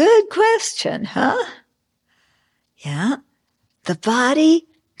a good question, huh? Yeah. The body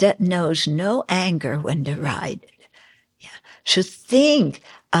that knows no anger when derided. Yeah. So think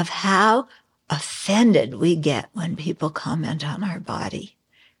of how offended we get when people comment on our body.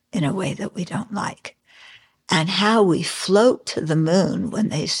 in a way that we don't like, and how we float to the moon when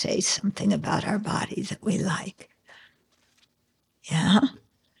they say something about our body that we like. Yeah?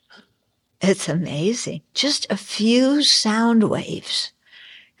 It's amazing. Just a few sound waves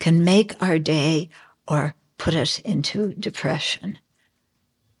can make our day or put us into depression.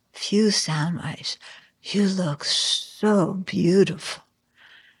 Few sound waves. You look so beautiful.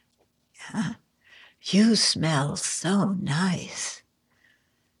 Yeah. You smell so nice.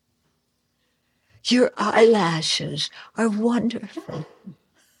 Your eyelashes are wonderful.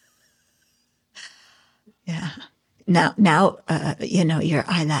 Yeah. Now, your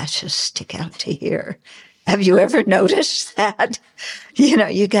eyelashes stick out to here. Have you ever noticed that?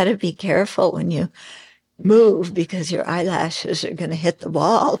 You got to be careful when you move because your eyelashes are going to hit the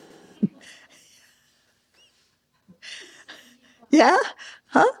wall. Yeah?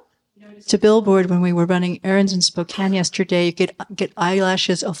 Huh? To Billboard when we were running errands in Spokane yesterday, you could get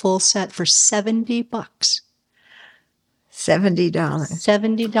eyelashes a full set for $70. $70. $70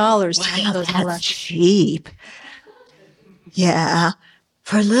 to get Wow, those that's eyelashes. cheap. Yeah.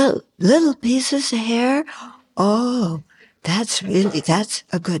 For little pieces of hair. Oh, that's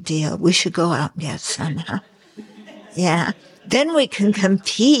a good deal. We should go out and get some, huh? Yeah. Then we can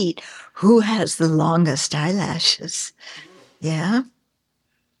compete who has the longest eyelashes. Yeah.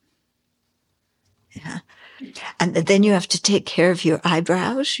 Yeah. And then you have to take care of your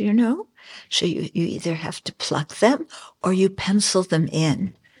eyebrows, So you either have to pluck them or you pencil them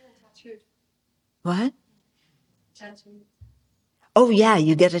in. What? Tattoo. Oh, yeah,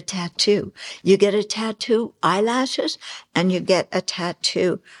 you get a tattoo. You get a tattoo eyelashes and you get a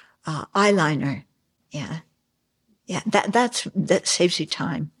tattoo eyeliner. Yeah. Yeah, that saves you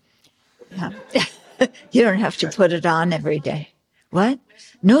time. Yeah. You don't have to put it on every day. What?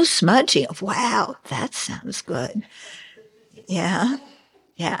 No smudging. Wow, that sounds good. Yeah.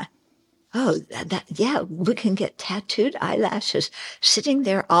 Yeah. Oh, yeah, we can get tattooed eyelashes sitting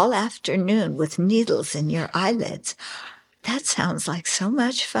there all afternoon with needles in your eyelids. That sounds like so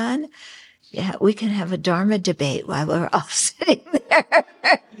much fun. Yeah, we can have a Dharma debate while we're all sitting there.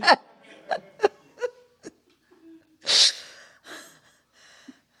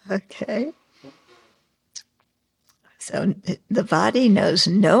 Okay. So the body knows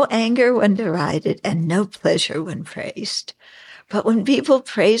no anger when derided and no pleasure when praised. But when people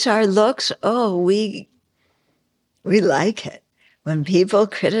praise our looks, oh, we like it. When people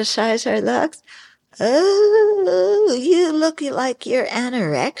criticize our looks, oh, you look like you're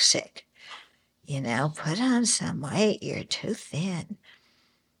anorexic. Put on some weight. You're too thin.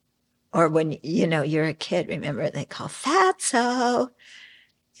 Or when, you're a kid, remember they call fatso.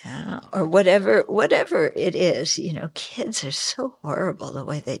 Yeah, or whatever it is, kids are so horrible the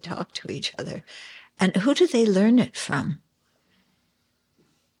way they talk to each other. And who do they learn it from?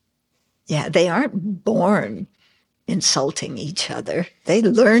 Yeah, they aren't born insulting each other. They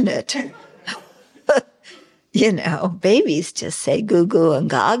learn it. Babies just say goo goo and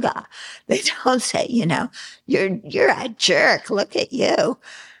gaga. They don't say, you're a jerk. Look at you.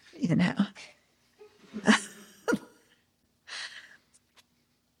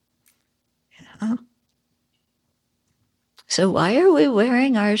 So why are we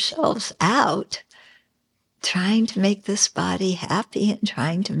wearing ourselves out, trying to make this body happy and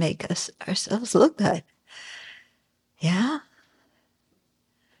trying to make ourselves look good? Yeah.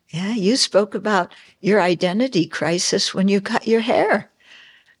 Yeah, you spoke about your identity crisis when you cut your hair.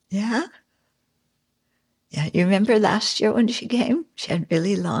 Yeah. Yeah, you remember last year when she came? She had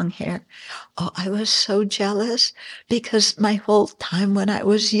really long hair. Oh, I was so jealous because my whole time when I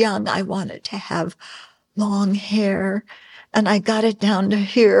was young, I wanted to have long hair. And I got it down to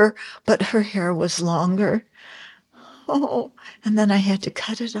here, but her hair was longer. Oh, and then I had to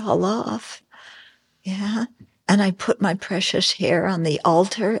cut it all off. Yeah. And I put my precious hair on the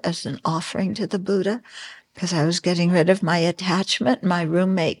altar as an offering to the Buddha because I was getting rid of my attachment. My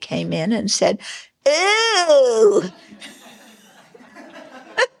roommate came in and said, "Ew,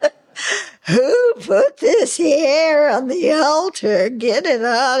 who put this hair on the altar? Get it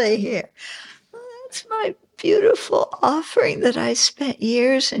out of here." Well, that's my beautiful offering that I spent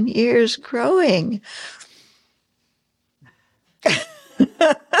years and years growing.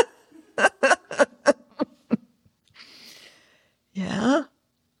 Yeah.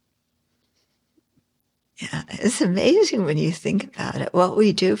 Yeah. It's amazing when you think about it, what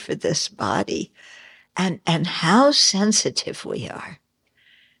we do for this body and how sensitive we are.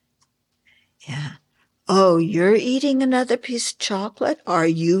 Yeah. Oh, you're eating another piece of chocolate? Are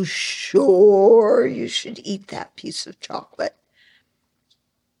you sure you should eat that piece of chocolate?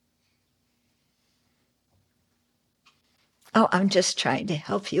 Oh, I'm just trying to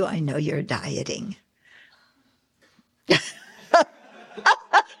help you. I know you're dieting.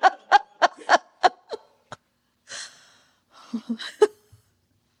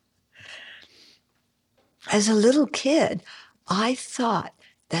 As a little kid, I thought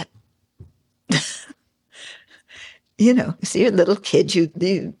that, as you're a little kid, you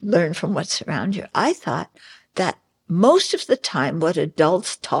learn from what's around you. I thought that most of the time what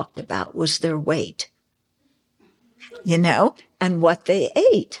adults talked about was their weight, and what they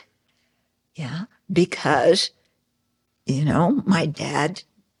ate. Yeah, because, my dad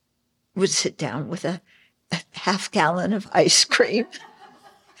would sit down with a half gallon of ice cream.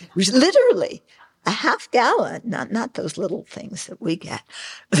 It was literally a half gallon, not those little things that we get,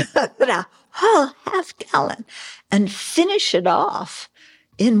 but a whole half gallon, and finish it off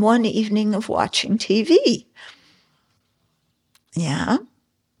in one evening of watching TV. Yeah.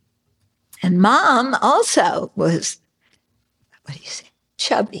 And Mom also was, what do you say,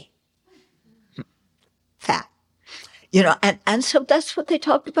 chubby, fat. And so that's what they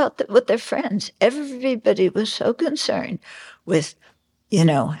talked about with their friends. Everybody was so concerned with,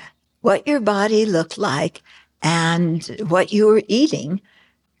 what your body looked like and what you were eating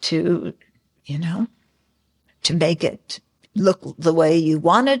to, to make it look the way you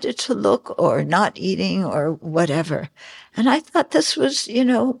wanted it to look, or not eating, or whatever. And I thought this was,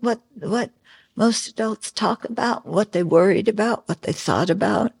 what most adults talk about, what they worried about, what they thought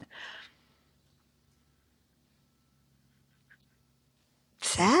about.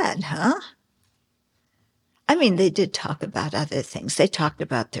 Sad, huh? I mean, they did talk about other things. They talked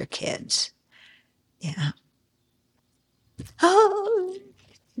about their kids. Yeah. Oh.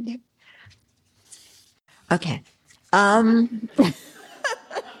 Okay.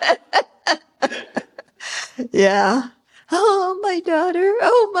 Yeah. Oh, my daughter.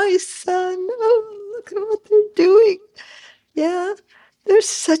 Oh, my son. Oh, look at what they're doing. Yeah. They're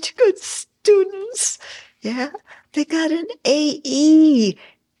such good students. Yeah. They got an AE.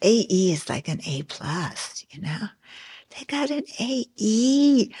 AE is like an A plus, They got an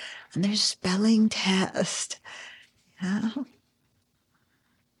AE on their spelling test. Yeah.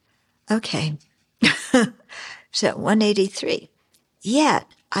 Okay. So 183. Yet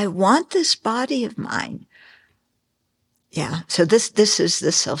I want this body of mine. Yeah. So this is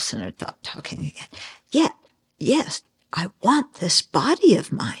the self-centered thought talking again. Yet, yes, I want this body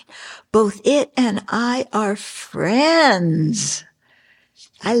of mine. Both it and I are friends.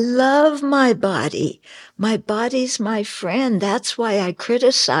 I love my body. My body's my friend. That's why I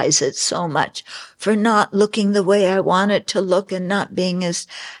criticize it so much for not looking the way I want it to look and not being as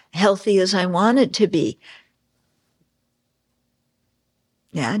healthy as I want it to be.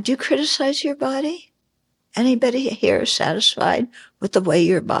 Yeah. Do you criticize your body? Anybody here satisfied with the way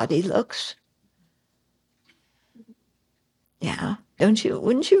your body looks? Yeah. Don't you?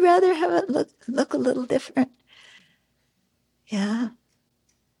 Wouldn't you rather have it look a little different? Yeah.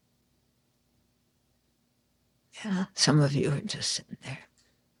 Yeah. Some of you are just sitting there.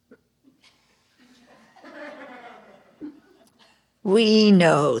 We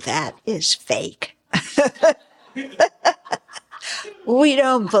know that is fake. We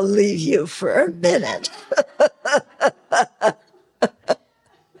don't believe you for a minute.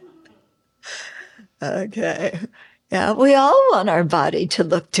 Okay. Yeah, we all want our body to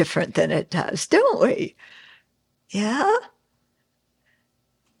look different than it does, don't we? Yeah?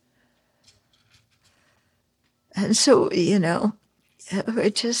 And so, we're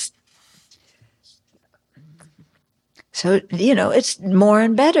just, so, it's more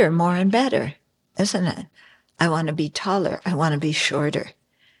and better, isn't it? I want to be taller. I want to be shorter.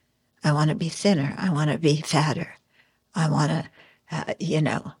 I want to be thinner. I want to be fatter. I want to,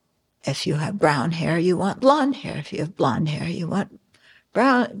 if you have brown hair, you want blonde hair. If you have blonde hair, you want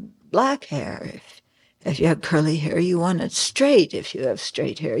black hair. If you have curly hair, you want it straight. If you have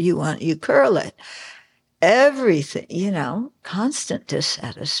straight hair, you curl it. Everything, constant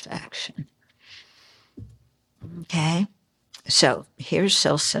dissatisfaction. Okay? So here's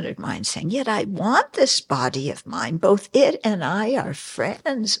self-centered mind saying, yet I want this body of mine. Both it and I are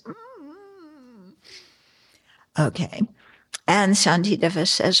friends. Okay. And Shantideva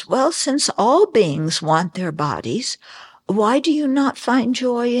says, well, since all beings want their bodies, why do you not find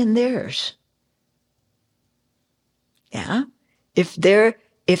joy in theirs? Yeah.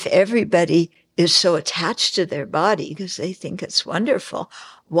 If everybody is so attached to their body because they think it's wonderful,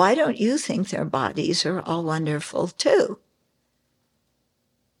 why don't you think their bodies are all wonderful too?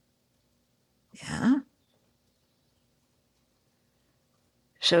 Yeah.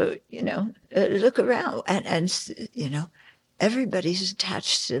 So, look around and everybody's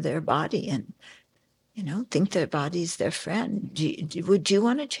attached to their body, and think their body's their friend. Would you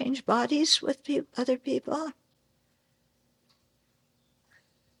want to change bodies with other people?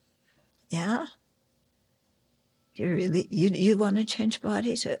 Yeah? You want to change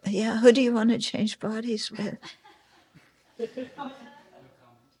bodies? Yeah, who do you want to change bodies with?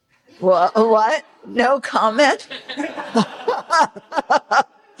 What? No comment?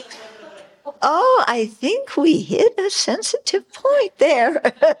 Oh, I think we hit a sensitive point there.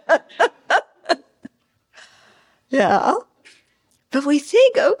 Yeah. But we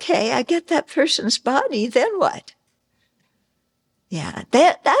think, okay, I get that person's body, then what? Yeah,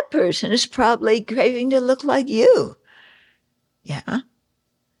 that person is probably craving to look like you. Yeah.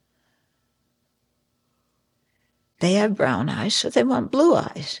 They have brown eyes, so they want blue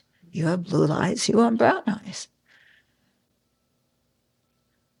eyes. You have blue eyes, you want brown eyes.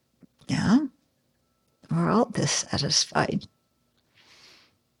 Yeah. We're all dissatisfied.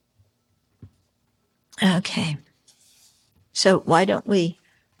 Okay. So why don't we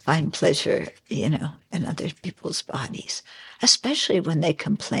find pleasure, in other people's bodies, especially when they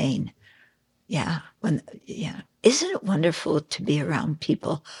complain? Yeah. Isn't it wonderful to be around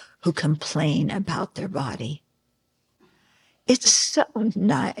people who complain about their body? It's so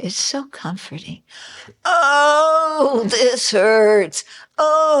nice. It's so comforting. Oh, this hurts.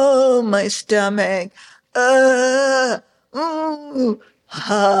 Oh, my stomach. I'm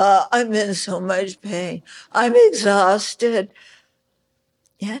in so much pain. I'm exhausted.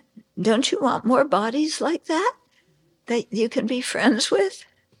 Yeah. Don't you want more bodies like that you can be friends with?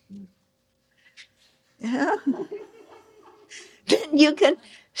 Yeah. Then you can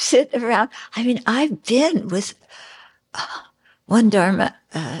sit around. I mean, I've been with one Dharma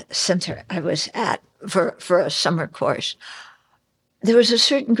center I was at for a summer course. There was a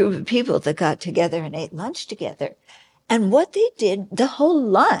certain group of people that got together and ate lunch together. And what they did the whole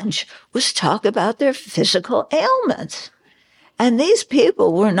lunch was talk about their physical ailments. And these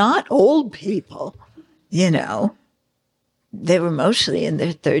people were not old people, They were mostly in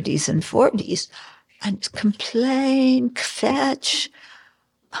their 30s and 40s. And complain, fetch.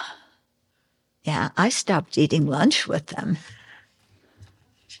 Yeah, I stopped eating lunch with them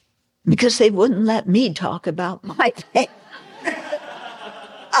because they wouldn't let me talk about my pain.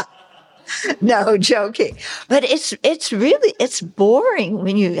 No, joking. But it's boring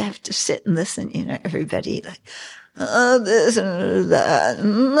when you have to sit and listen, everybody like, oh, this and that.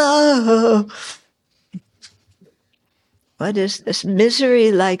 No. What is this?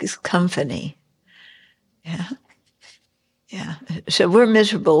 Misery likes company. Yeah. Yeah. So we're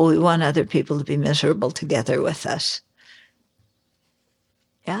miserable. We want other people to be miserable together with us.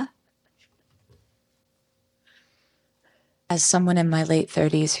 Yeah. As someone in my late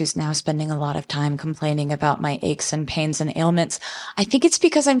 30s who's now spending a lot of time complaining about my aches and pains and ailments, I think it's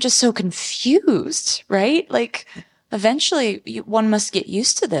because I'm just so confused, right? Like, eventually one must get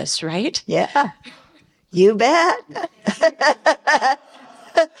used to this, right? Yeah. You bet.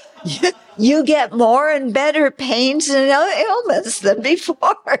 You get more and better pains and ailments than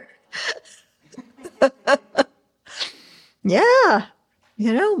before. Yeah.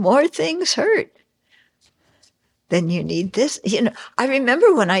 More things hurt. Then you need this. I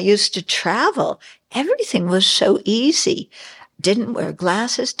remember when I used to travel, everything was so easy. Didn't wear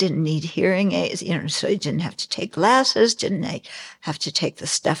glasses, didn't need hearing aids, so you didn't have to take glasses, didn't have to take the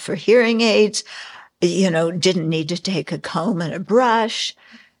stuff for hearing aids, didn't need to take a comb and a brush.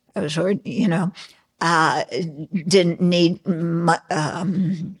 I was, didn't need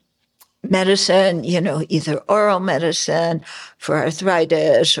medicine, either oral medicine for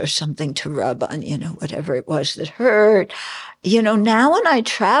arthritis or something to rub on, whatever it was that hurt. Now when I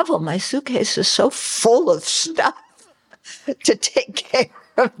travel, my suitcase is so full of stuff to take care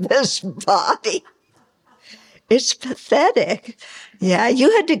of this body. It's pathetic. Yeah,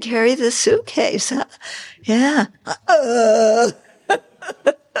 you had to carry the suitcase. Huh? Yeah.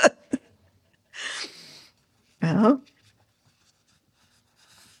 Well,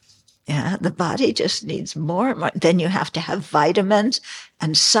 yeah, the body just needs more and more. Then you have to have vitamins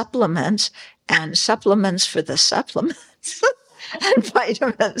and supplements for the supplements and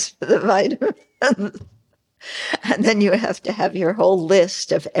vitamins for the vitamins. And then you have to have your whole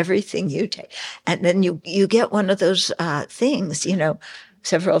list of everything you take. And then you get one of those things,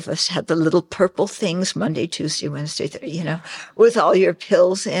 several of us had the little purple things Monday, Tuesday, Wednesday, Thursday, with all your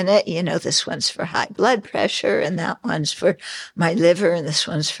pills in it. This one's for high blood pressure, and that one's for my liver, and this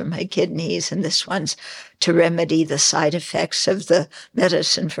one's for my kidneys, and this one's to remedy the side effects of the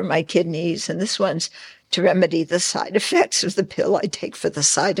medicine for my kidneys, and this one's to remedy the side effects of the pill I take for the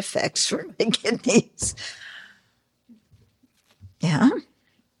side effects for my kidneys. Yeah.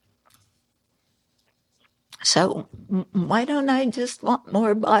 So why don't I just want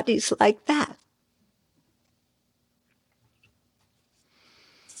more bodies like that?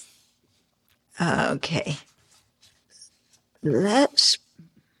 Okay.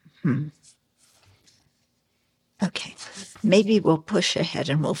 Okay. Maybe we'll push ahead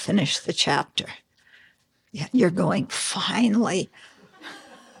and we'll finish the chapter. Yeah, you're going, finally.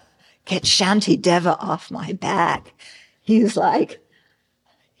 Get Shantideva off my back. He's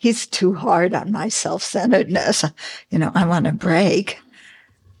too hard on my self-centeredness. I want a break.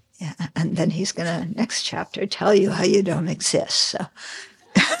 Yeah, and then he's going to, next chapter, tell you how you don't exist. So.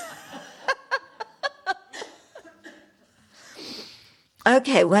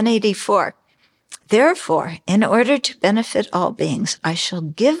 Okay, 184. Therefore, in order to benefit all beings, I shall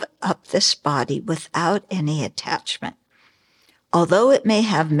give up this body without any attachment. Although it may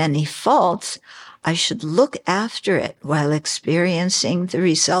have many faults, I should look after it while experiencing the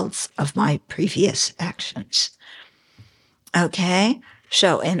results of my previous actions. Okay?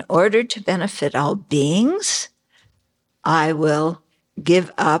 So in order to benefit all beings, I will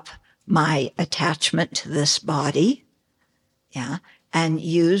give up my attachment to this body, yeah, and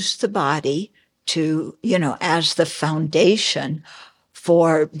use the body to, as the foundation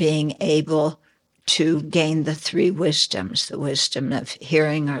for being able to gain the three wisdoms, the wisdom of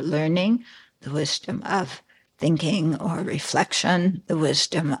hearing or learning, the wisdom of thinking or reflection, the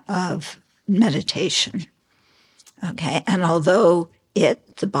wisdom of meditation. Okay, and although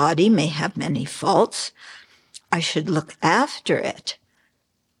the body may have many faults, I should look after it,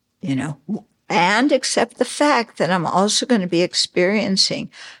 and accept the fact that I'm also going to be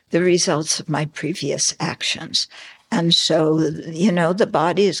experiencing the results of my previous actions. And so, the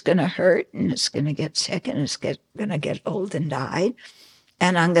body is going to hurt and it's going to get sick and it's going to get old and die.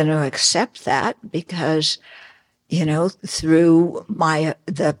 And I'm going to accept that because, through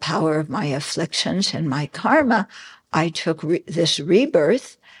the power of my afflictions and my karma, I took this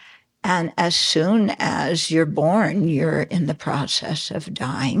rebirth. And as soon as you're born, you're in the process of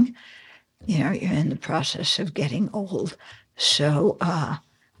dying. You're in the process of getting old. So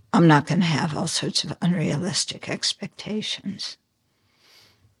I'm not going to have all sorts of unrealistic expectations.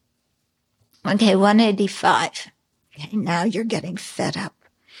 Okay, 185. Okay, now you're getting fed up.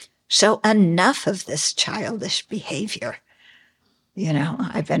 So enough of this childish behavior.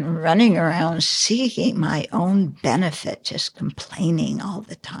 I've been running around seeking my own benefit, just complaining all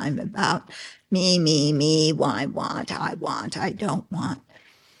the time about me, why I don't want.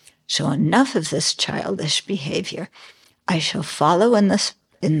 So enough of this childish behavior. I shall follow in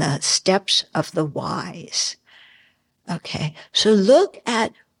the steps of the wise. Okay, so look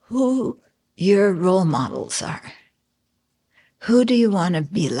at who your role models are. Who do you want to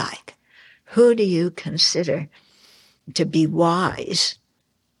be like? Who do you consider to be wise?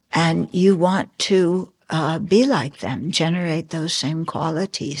 And you want to be like them, generate those same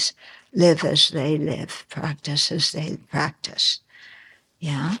qualities, live as they live, practice as they practice.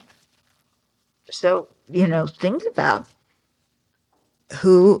 Yeah? So, think about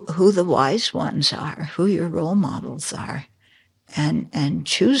who the wise ones are, who your role models are, and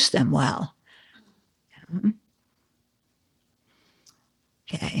choose them well.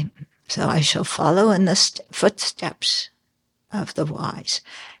 Okay, so I shall follow in the footsteps of the wise,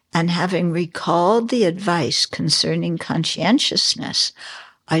 and having recalled the advice concerning conscientiousness,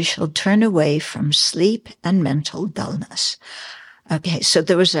 I shall turn away from sleep and mental dullness. Okay, so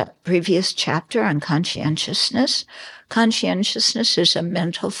there was a previous chapter on conscientiousness. Conscientiousness is a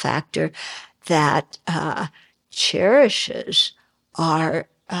mental factor that cherishes our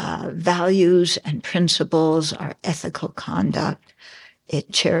values and principles, our ethical conduct.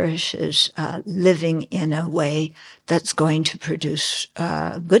 It cherishes living in a way that's going to produce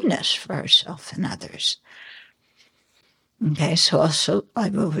goodness for ourselves and others. Okay, so also I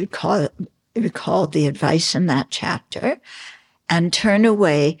will recall the advice in that chapter, and turn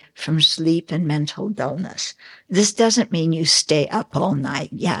away from sleep and mental dullness. This doesn't mean you stay up all night.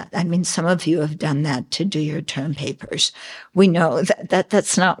 Yeah, I mean, some of you have done that to do your term papers. We know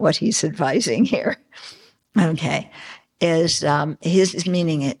that's not what he's advising here. Okay, is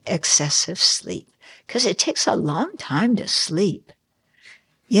meaning excessive sleep, because it takes a long time to sleep.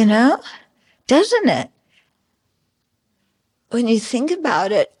 Doesn't it? When you think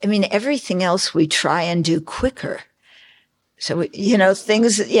about it, I mean, everything else we try and do quicker. So,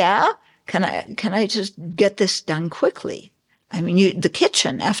 things, yeah, can I just get this done quickly? I mean, the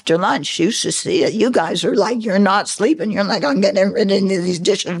kitchen after lunch, you used to see it. You guys are like, you're not sleeping. You're like, I'm getting rid of these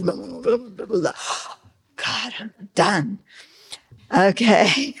dishes. God, I'm done.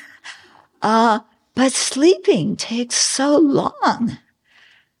 Okay. But sleeping takes so long.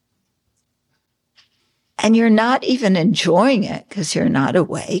 And you're not even enjoying it because you're not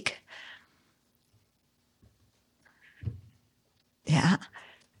awake. Yeah.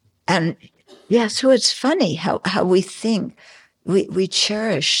 And yeah, so it's funny how we think we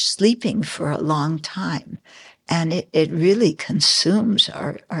cherish sleeping for a long time. And it really consumes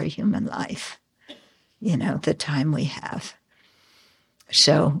our human life, the time we have.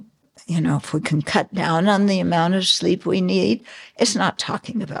 So, if we can cut down on the amount of sleep we need, it's not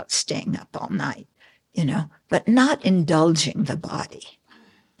talking about staying up all night, but not indulging the body.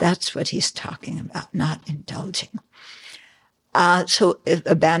 That's what he's talking about, not indulging. So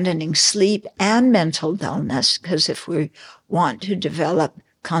abandoning sleep and mental dullness, because if we want to develop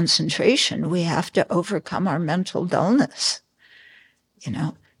concentration, we have to overcome our mental dullness.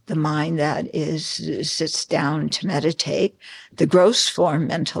 The mind that sits down to meditate, the gross form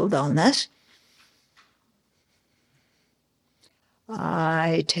mental dullness.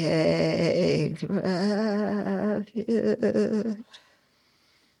 I take refuge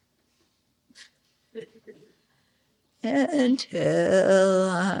until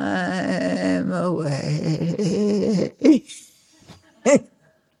I'm awake.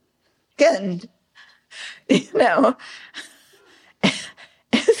 And, it's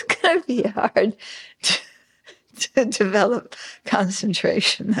going to be hard to develop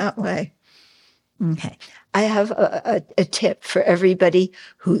concentration that way. Okay. I have a tip for everybody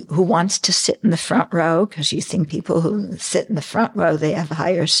who wants to sit in the front row, because you think people who sit in the front row, they have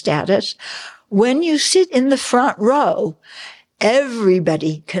higher status. When you sit in the front row,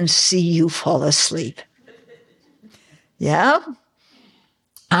 everybody can see you fall asleep. Yeah?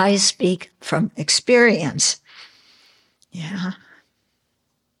 I speak from experience. Yeah.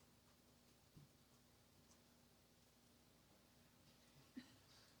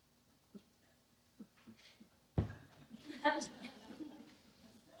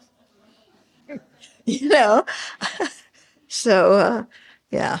 So,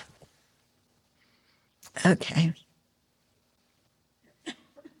 yeah. Okay.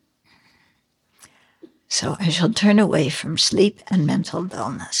 So I shall turn away from sleep and mental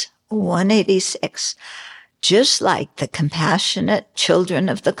dullness. 186. Just like the compassionate children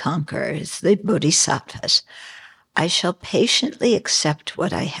of the conquerors, the bodhisattvas, I shall patiently accept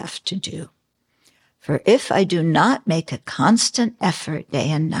what I have to do. For if I do not make a constant effort day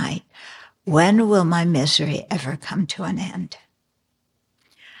and night, when will my misery ever come to an end?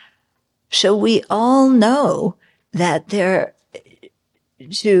 So we all know that to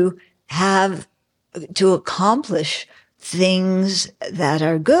accomplish things that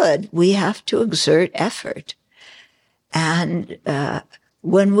are good, we have to exert effort. And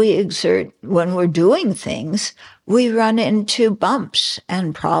when we're doing things, we run into bumps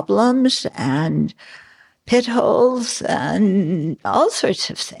and problems and pit holes and all sorts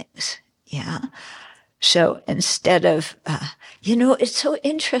of things. Yeah. So instead of, it's so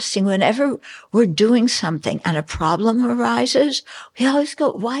interesting. Whenever we're doing something and a problem arises, we always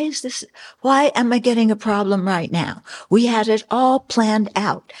go, why am I getting a problem right now? We had it all planned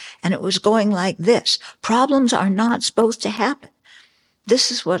out and it was going like this. Problems are not supposed to happen.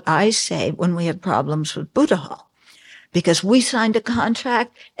 This is what I say when we have problems with Buddha Hall. Because we signed a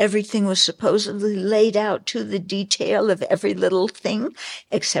contract, everything was supposedly laid out to the detail of every little thing,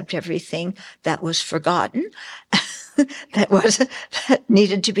 except everything that was forgotten, that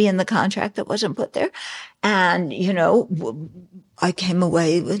needed to be in the contract that wasn't put there. And, I came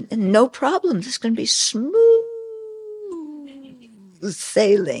away with no problem. This is going to be smooth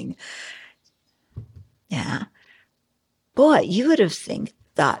sailing. Yeah. Boy, you would have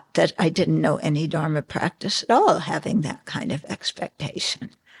thought that I didn't know any Dharma practice at all, having that kind of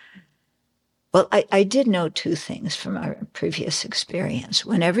expectation. Well, I did know two things from our previous experience.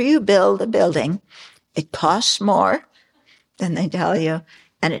 Whenever you build a building, it costs more than they tell you,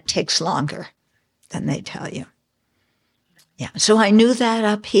 and it takes longer than they tell you. Yeah, so I knew that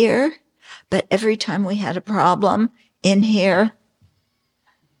up here, but every time we had a problem in here,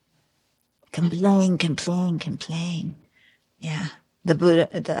 complain. Yeah. The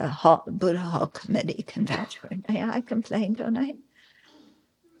Buddha Hall Committee can vouch for it. Yeah, I complain, don't I? It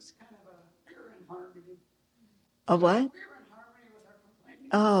was kind of we're in harmony. A what? We're in harmony with our complaining.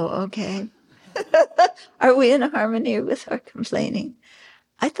 Oh, okay. Are we in harmony with our complaining?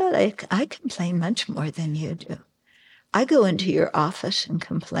 I thought I complain much more than you do. I go into your office and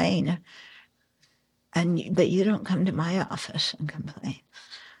complain, but you don't come to my office and complain.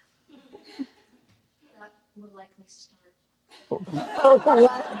 That will likely start.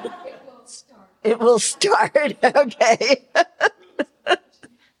 It will start. Okay.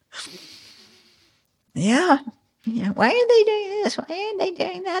 Yeah. Why are they doing this? Why aren't they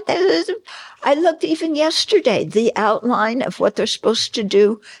doing that? I looked even yesterday, the outline of what they're supposed to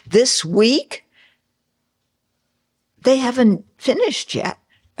do this week. They haven't finished yet,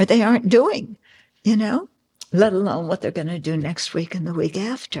 or they aren't doing, let alone what they're going to do next week and the week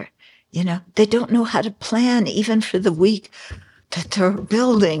after. They don't know how to plan even for the week that they're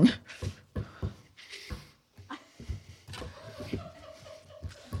building.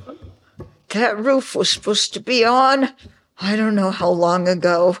 That roof was supposed to be on, I don't know how long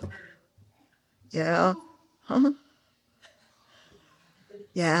ago. Yeah. Huh?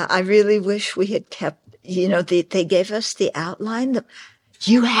 Yeah, I really wish we had kept, they gave us the outline.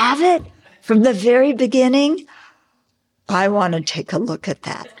 You have it from the very beginning? I want to take a look at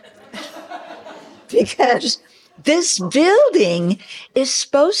that. Because this building is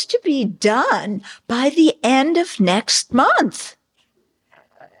supposed to be done by the end of next month,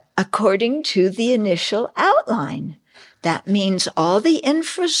 according to the initial outline. That means all the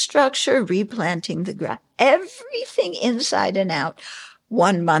infrastructure, replanting the ground, everything inside and out.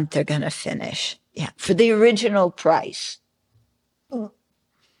 1 month they're going to finish. Yeah, for the original price.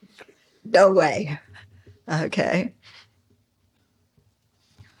 No way. Okay.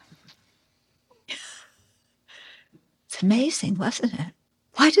 It's amazing, wasn't it?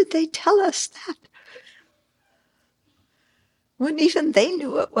 Why did they tell us that? When even they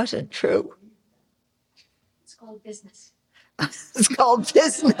knew it wasn't true. It's called business. It's called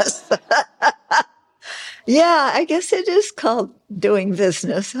business. Yeah, I guess it is called doing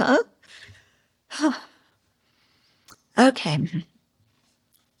business, huh? Okay.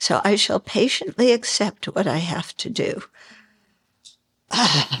 So I shall patiently accept what I have to do.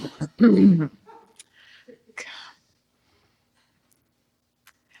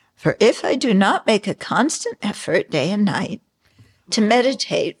 For if I do not make a constant effort day and night to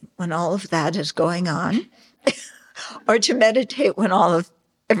meditate when all of that is going on, or to meditate when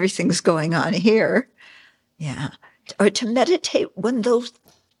everything's going on here, or to meditate when those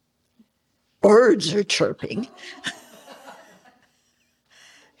birds are chirping,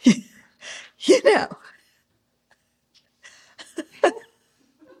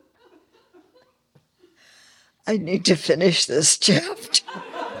 I need to finish this chapter.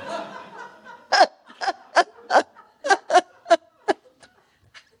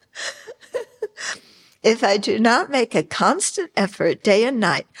 If I do not make a constant effort day and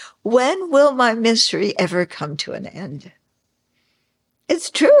night, when will my misery ever come to an end?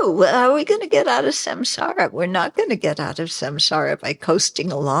 It's true. Are we going to get out of samsara? We're not going to get out of samsara by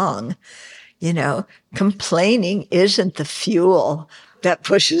coasting along. Complaining isn't the fuel that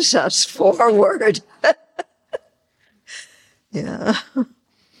pushes us forward. Yeah.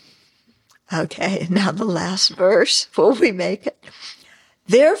 Okay, now the last verse. Will we make it?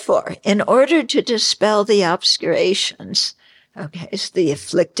 Therefore, in order to dispel the obscurations, it's the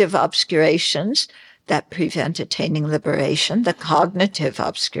afflictive obscurations that prevent attaining liberation, the cognitive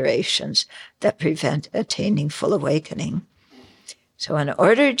obscurations that prevent attaining full awakening. So in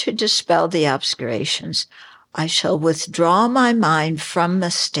order to dispel the obscurations, I shall withdraw my mind from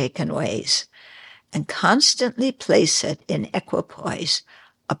mistaken ways and constantly place it in equipoise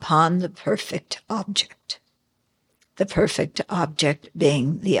upon the perfect object. The perfect object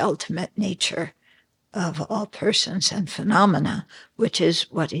being the ultimate nature of all persons and phenomena, which is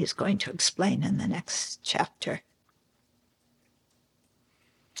what he's going to explain in the next chapter.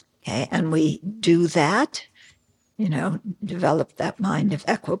 Okay, and we do that, develop that mind of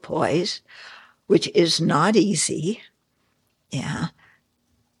equipoise, which is not easy,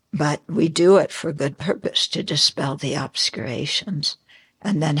 but we do it for good purpose, to dispel the obscurations.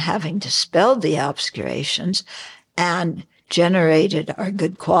 And then having dispelled the obscurations and generated our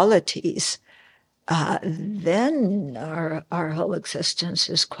good qualities, then our whole existence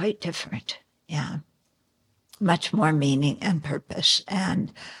is quite different. Much more meaning and purpose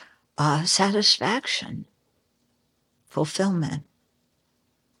and satisfaction, fulfillment.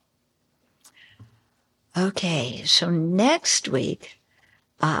 Okay, so next week,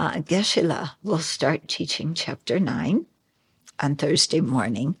 Geshe-la will start teaching chapter 9 on Thursday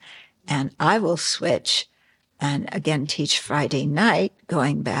morning, and I will switch and again teach Friday night,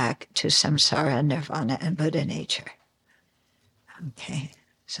 going back to samsara, nirvana, and Buddha nature. Okay,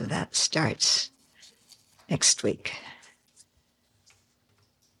 so that starts next week.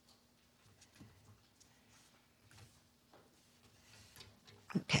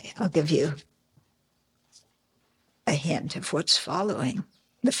 Okay, I'll give you a hint of what's following.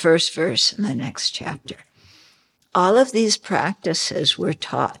 The first verse in the next chapter. All of these practices were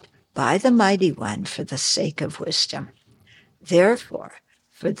taught by the Mighty One for the sake of wisdom. Therefore,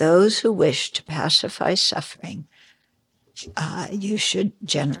 For those who wish to pacify suffering, you should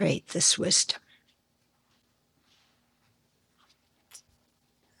generate this wisdom.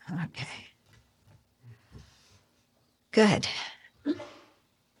 Okay. Good.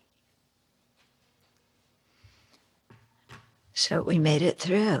 So we made it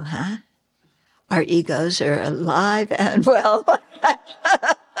through, huh? Our egos are alive and well.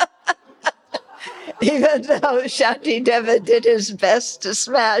 Even though Shantideva did his best to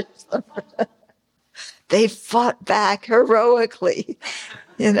smash them, they fought back heroically,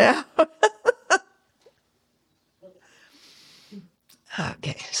 you know?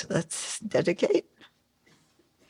 Okay, so let's dedicate.